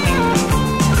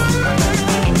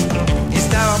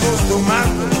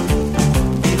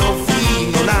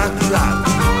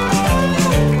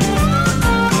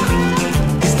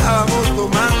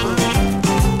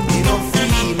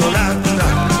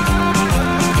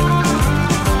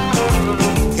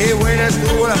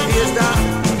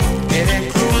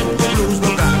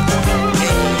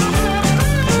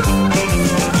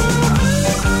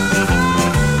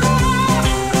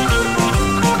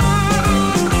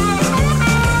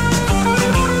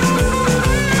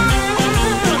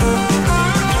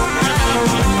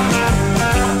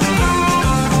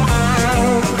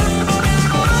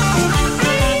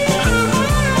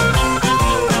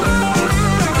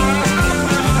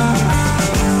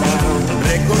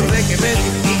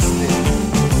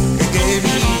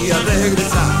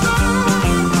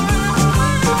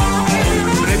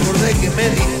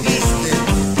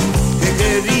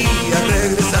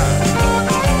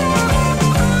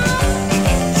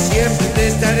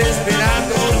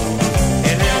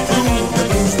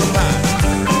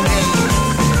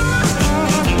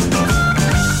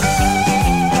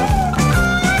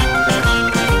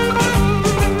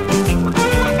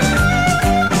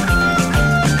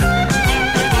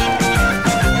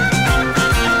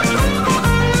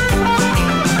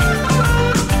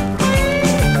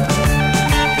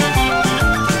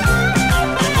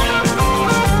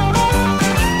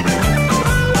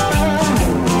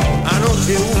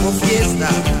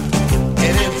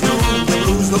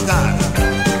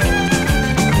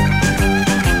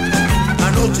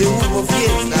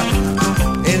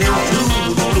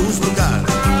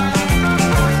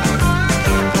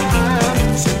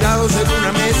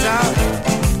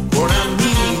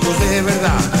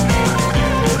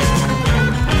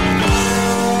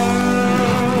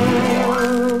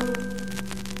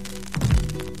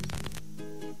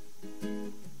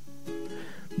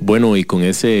 Bueno, y con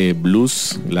ese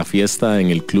blues, la fiesta en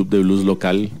el club de blues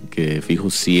local, que fijo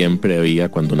siempre había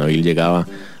cuando Nabil llegaba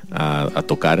a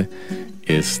tocar,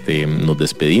 nos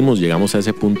despedimos. Llegamos a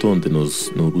ese punto donde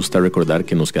nos gusta recordar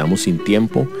que nos quedamos sin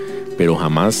tiempo, pero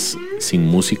jamás sin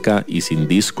música y sin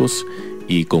discos,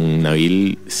 y con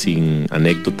Nabil sin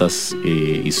anécdotas,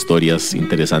 historias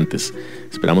interesantes.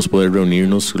 Esperamos poder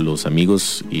reunirnos los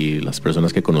amigos y las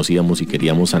personas que conocíamos y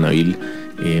queríamos a Nabil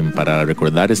para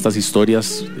recordar estas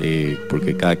historias,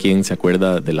 porque cada quien se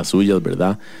acuerda de las suyas,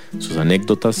 ¿verdad? Sus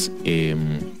anécdotas. Y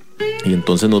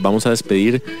entonces nos vamos a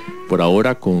despedir por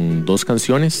ahora con 2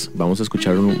 canciones. Vamos a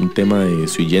escuchar un tema de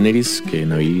Sui Generis que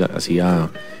Nabil hacía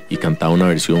y cantaba una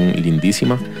versión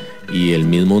lindísima, y el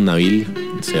mismo Nabil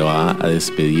se va a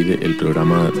despedir el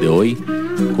programa de hoy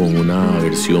con una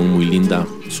versión muy linda,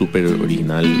 súper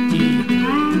original y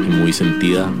muy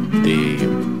sentida de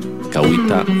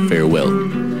Cahuita Farewell.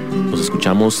 Nos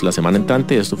escuchamos la semana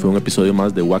entrante. Esto fue un episodio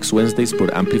más de Wax Wednesdays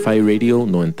por Amplify Radio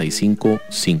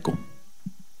 95.5.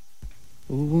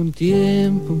 Hubo un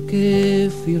tiempo en que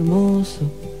fui hermoso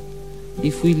y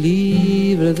fui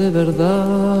libre de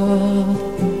verdad.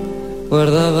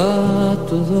 Guardaba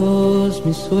todos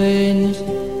mis sueños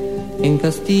en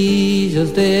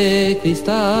castillos de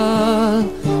cristal.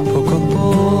 Poco a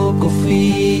poco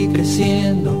fui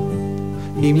creciendo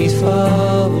y mis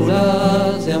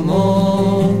fábulas de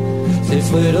amor se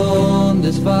fueron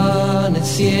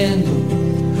desvaneciendo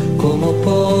como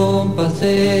pompas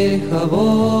de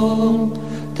jabón.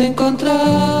 Te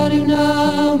encontraré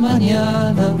una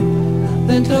mañana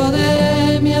dentro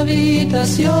de mi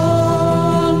habitación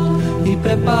y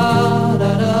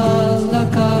prepararás la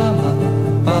cama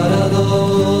para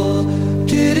 2.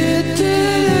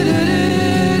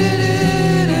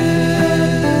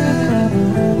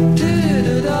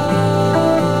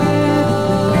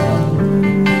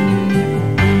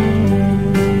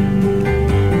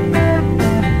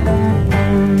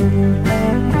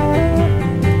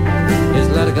 Es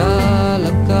larga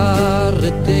la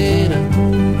carretera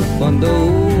cuando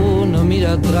uno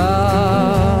mira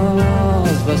atrás,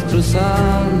 vas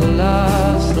cruzando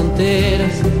las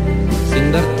fronteras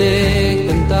sin darte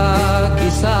cuenta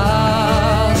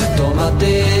quizás.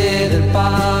 Tómate del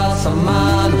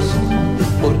pasamanos,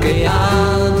 porque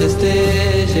antes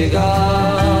de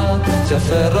llegar se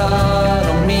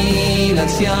aferraron 1000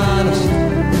 ancianos,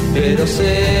 pero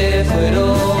se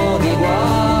fueron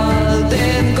igual. Te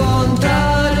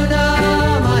encontraré una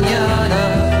mañana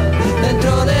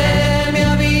dentro de mi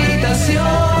habitación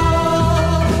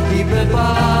y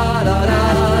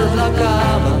prepararás la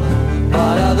cama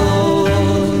para 2.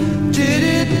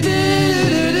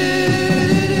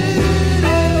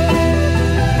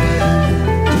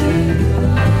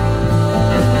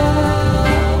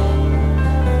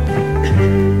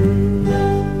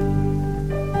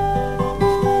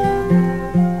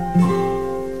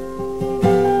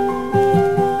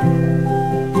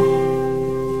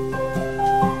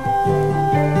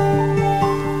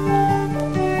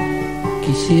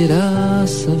 Quisiera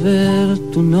saber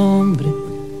tu nombre,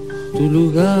 tu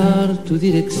lugar, tu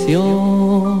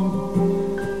dirección,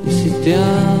 y si te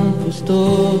han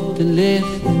puesto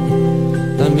teléfono,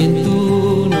 también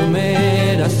tu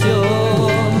numeración.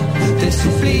 Te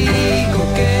suplico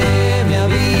que me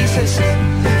avises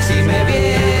si me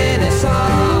vienes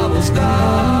a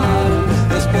buscar.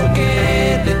 No es porque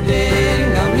te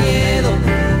tenga miedo,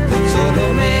 solo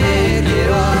me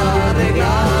quiero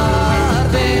arreglar.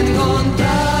 Te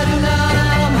encontraré una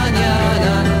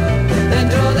mañana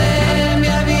dentro de mi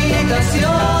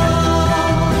habitación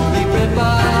y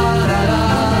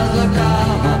prepararás la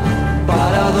cama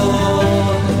para 2.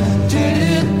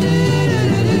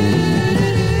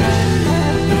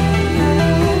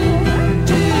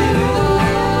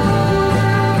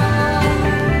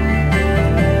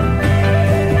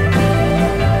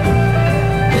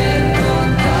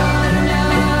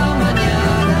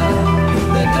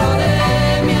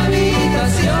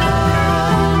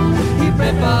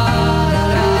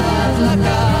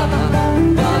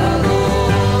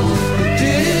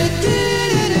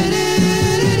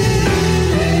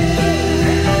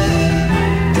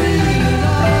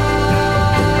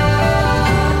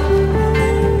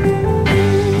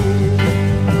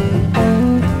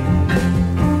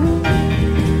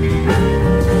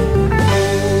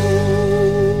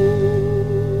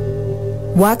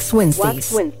 Wax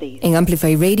Wednesdays en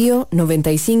Amplify Radio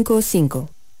 95.5.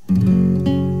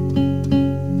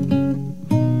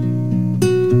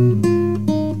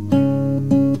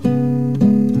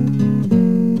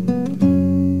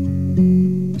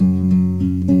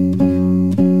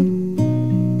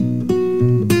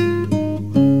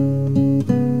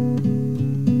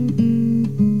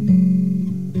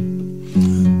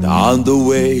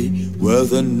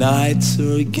 the nights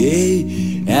are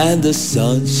gay and the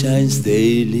sun shines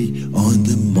daily on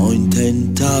the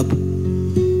mountain top.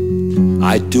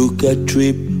 I took a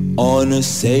trip on a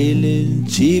sailing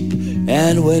ship,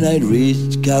 and when I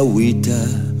reached Kawita,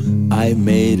 I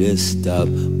made a stop.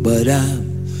 But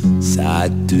I'm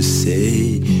sad to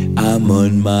say I'm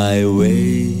on my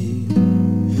way.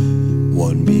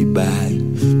 Won't be back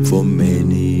for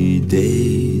many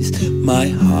days. My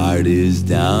heart is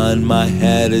down, my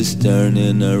head is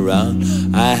turning around.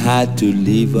 I had to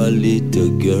leave a little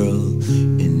girl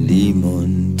in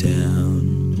Limon Town.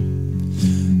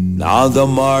 Now the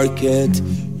market,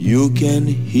 you can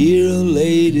hear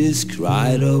ladies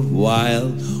cry of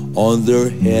while on their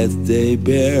heads they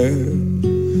bear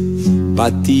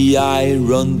Patilla,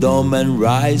 rondom and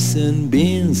rice and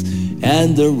beans,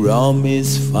 and the rum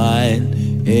is fine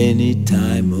any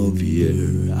time of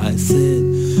year. I said,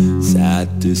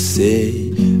 sad to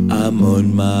say, I'm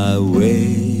on my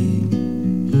way.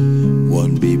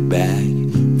 Won't be back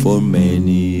for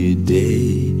many a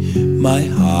day. My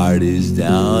heart is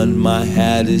down, my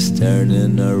head is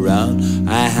turning around.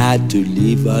 I had to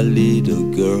leave a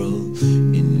little girl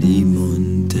in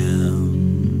Limon Town.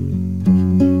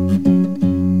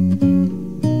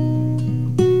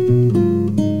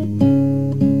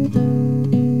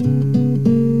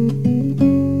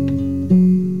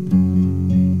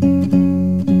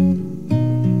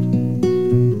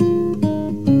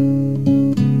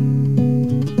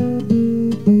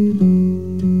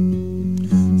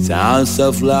 Sounds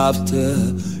of laughter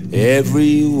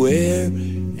everywhere,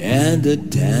 and the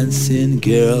dancing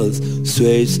girls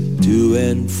sways to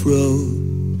and fro.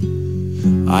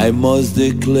 I must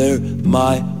declare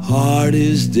my heart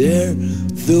is there,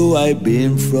 though I've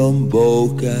been from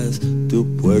Bocas to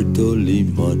Puerto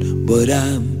Limon. But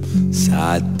I'm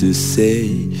sad to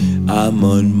say I'm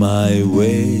on my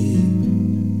way.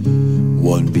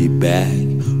 Won't be back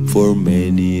for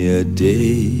many a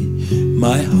day.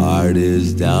 My heart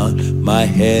is down, my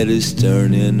head is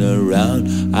turning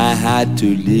around. I had to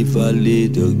leave a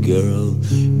little girl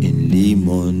in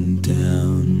Limon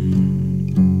Town.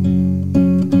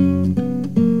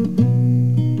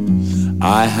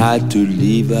 I had to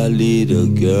leave a little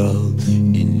girl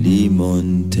in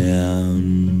Limon Town.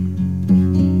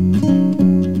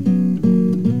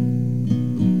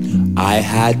 I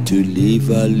had to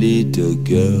leave a little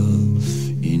girl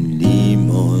in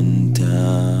Limon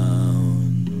Town.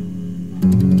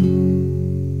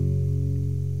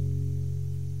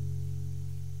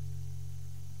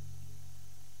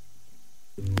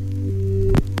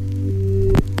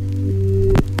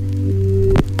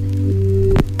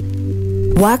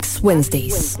 Wax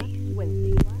Wednesdays.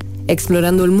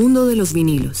 Explorando el mundo de los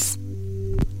vinilos.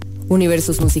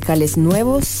 Universos musicales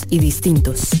nuevos y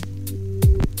distintos.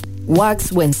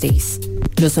 Wax Wednesdays.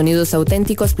 Los sonidos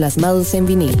auténticos plasmados en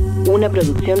vinil. Una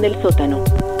producción del Sótano.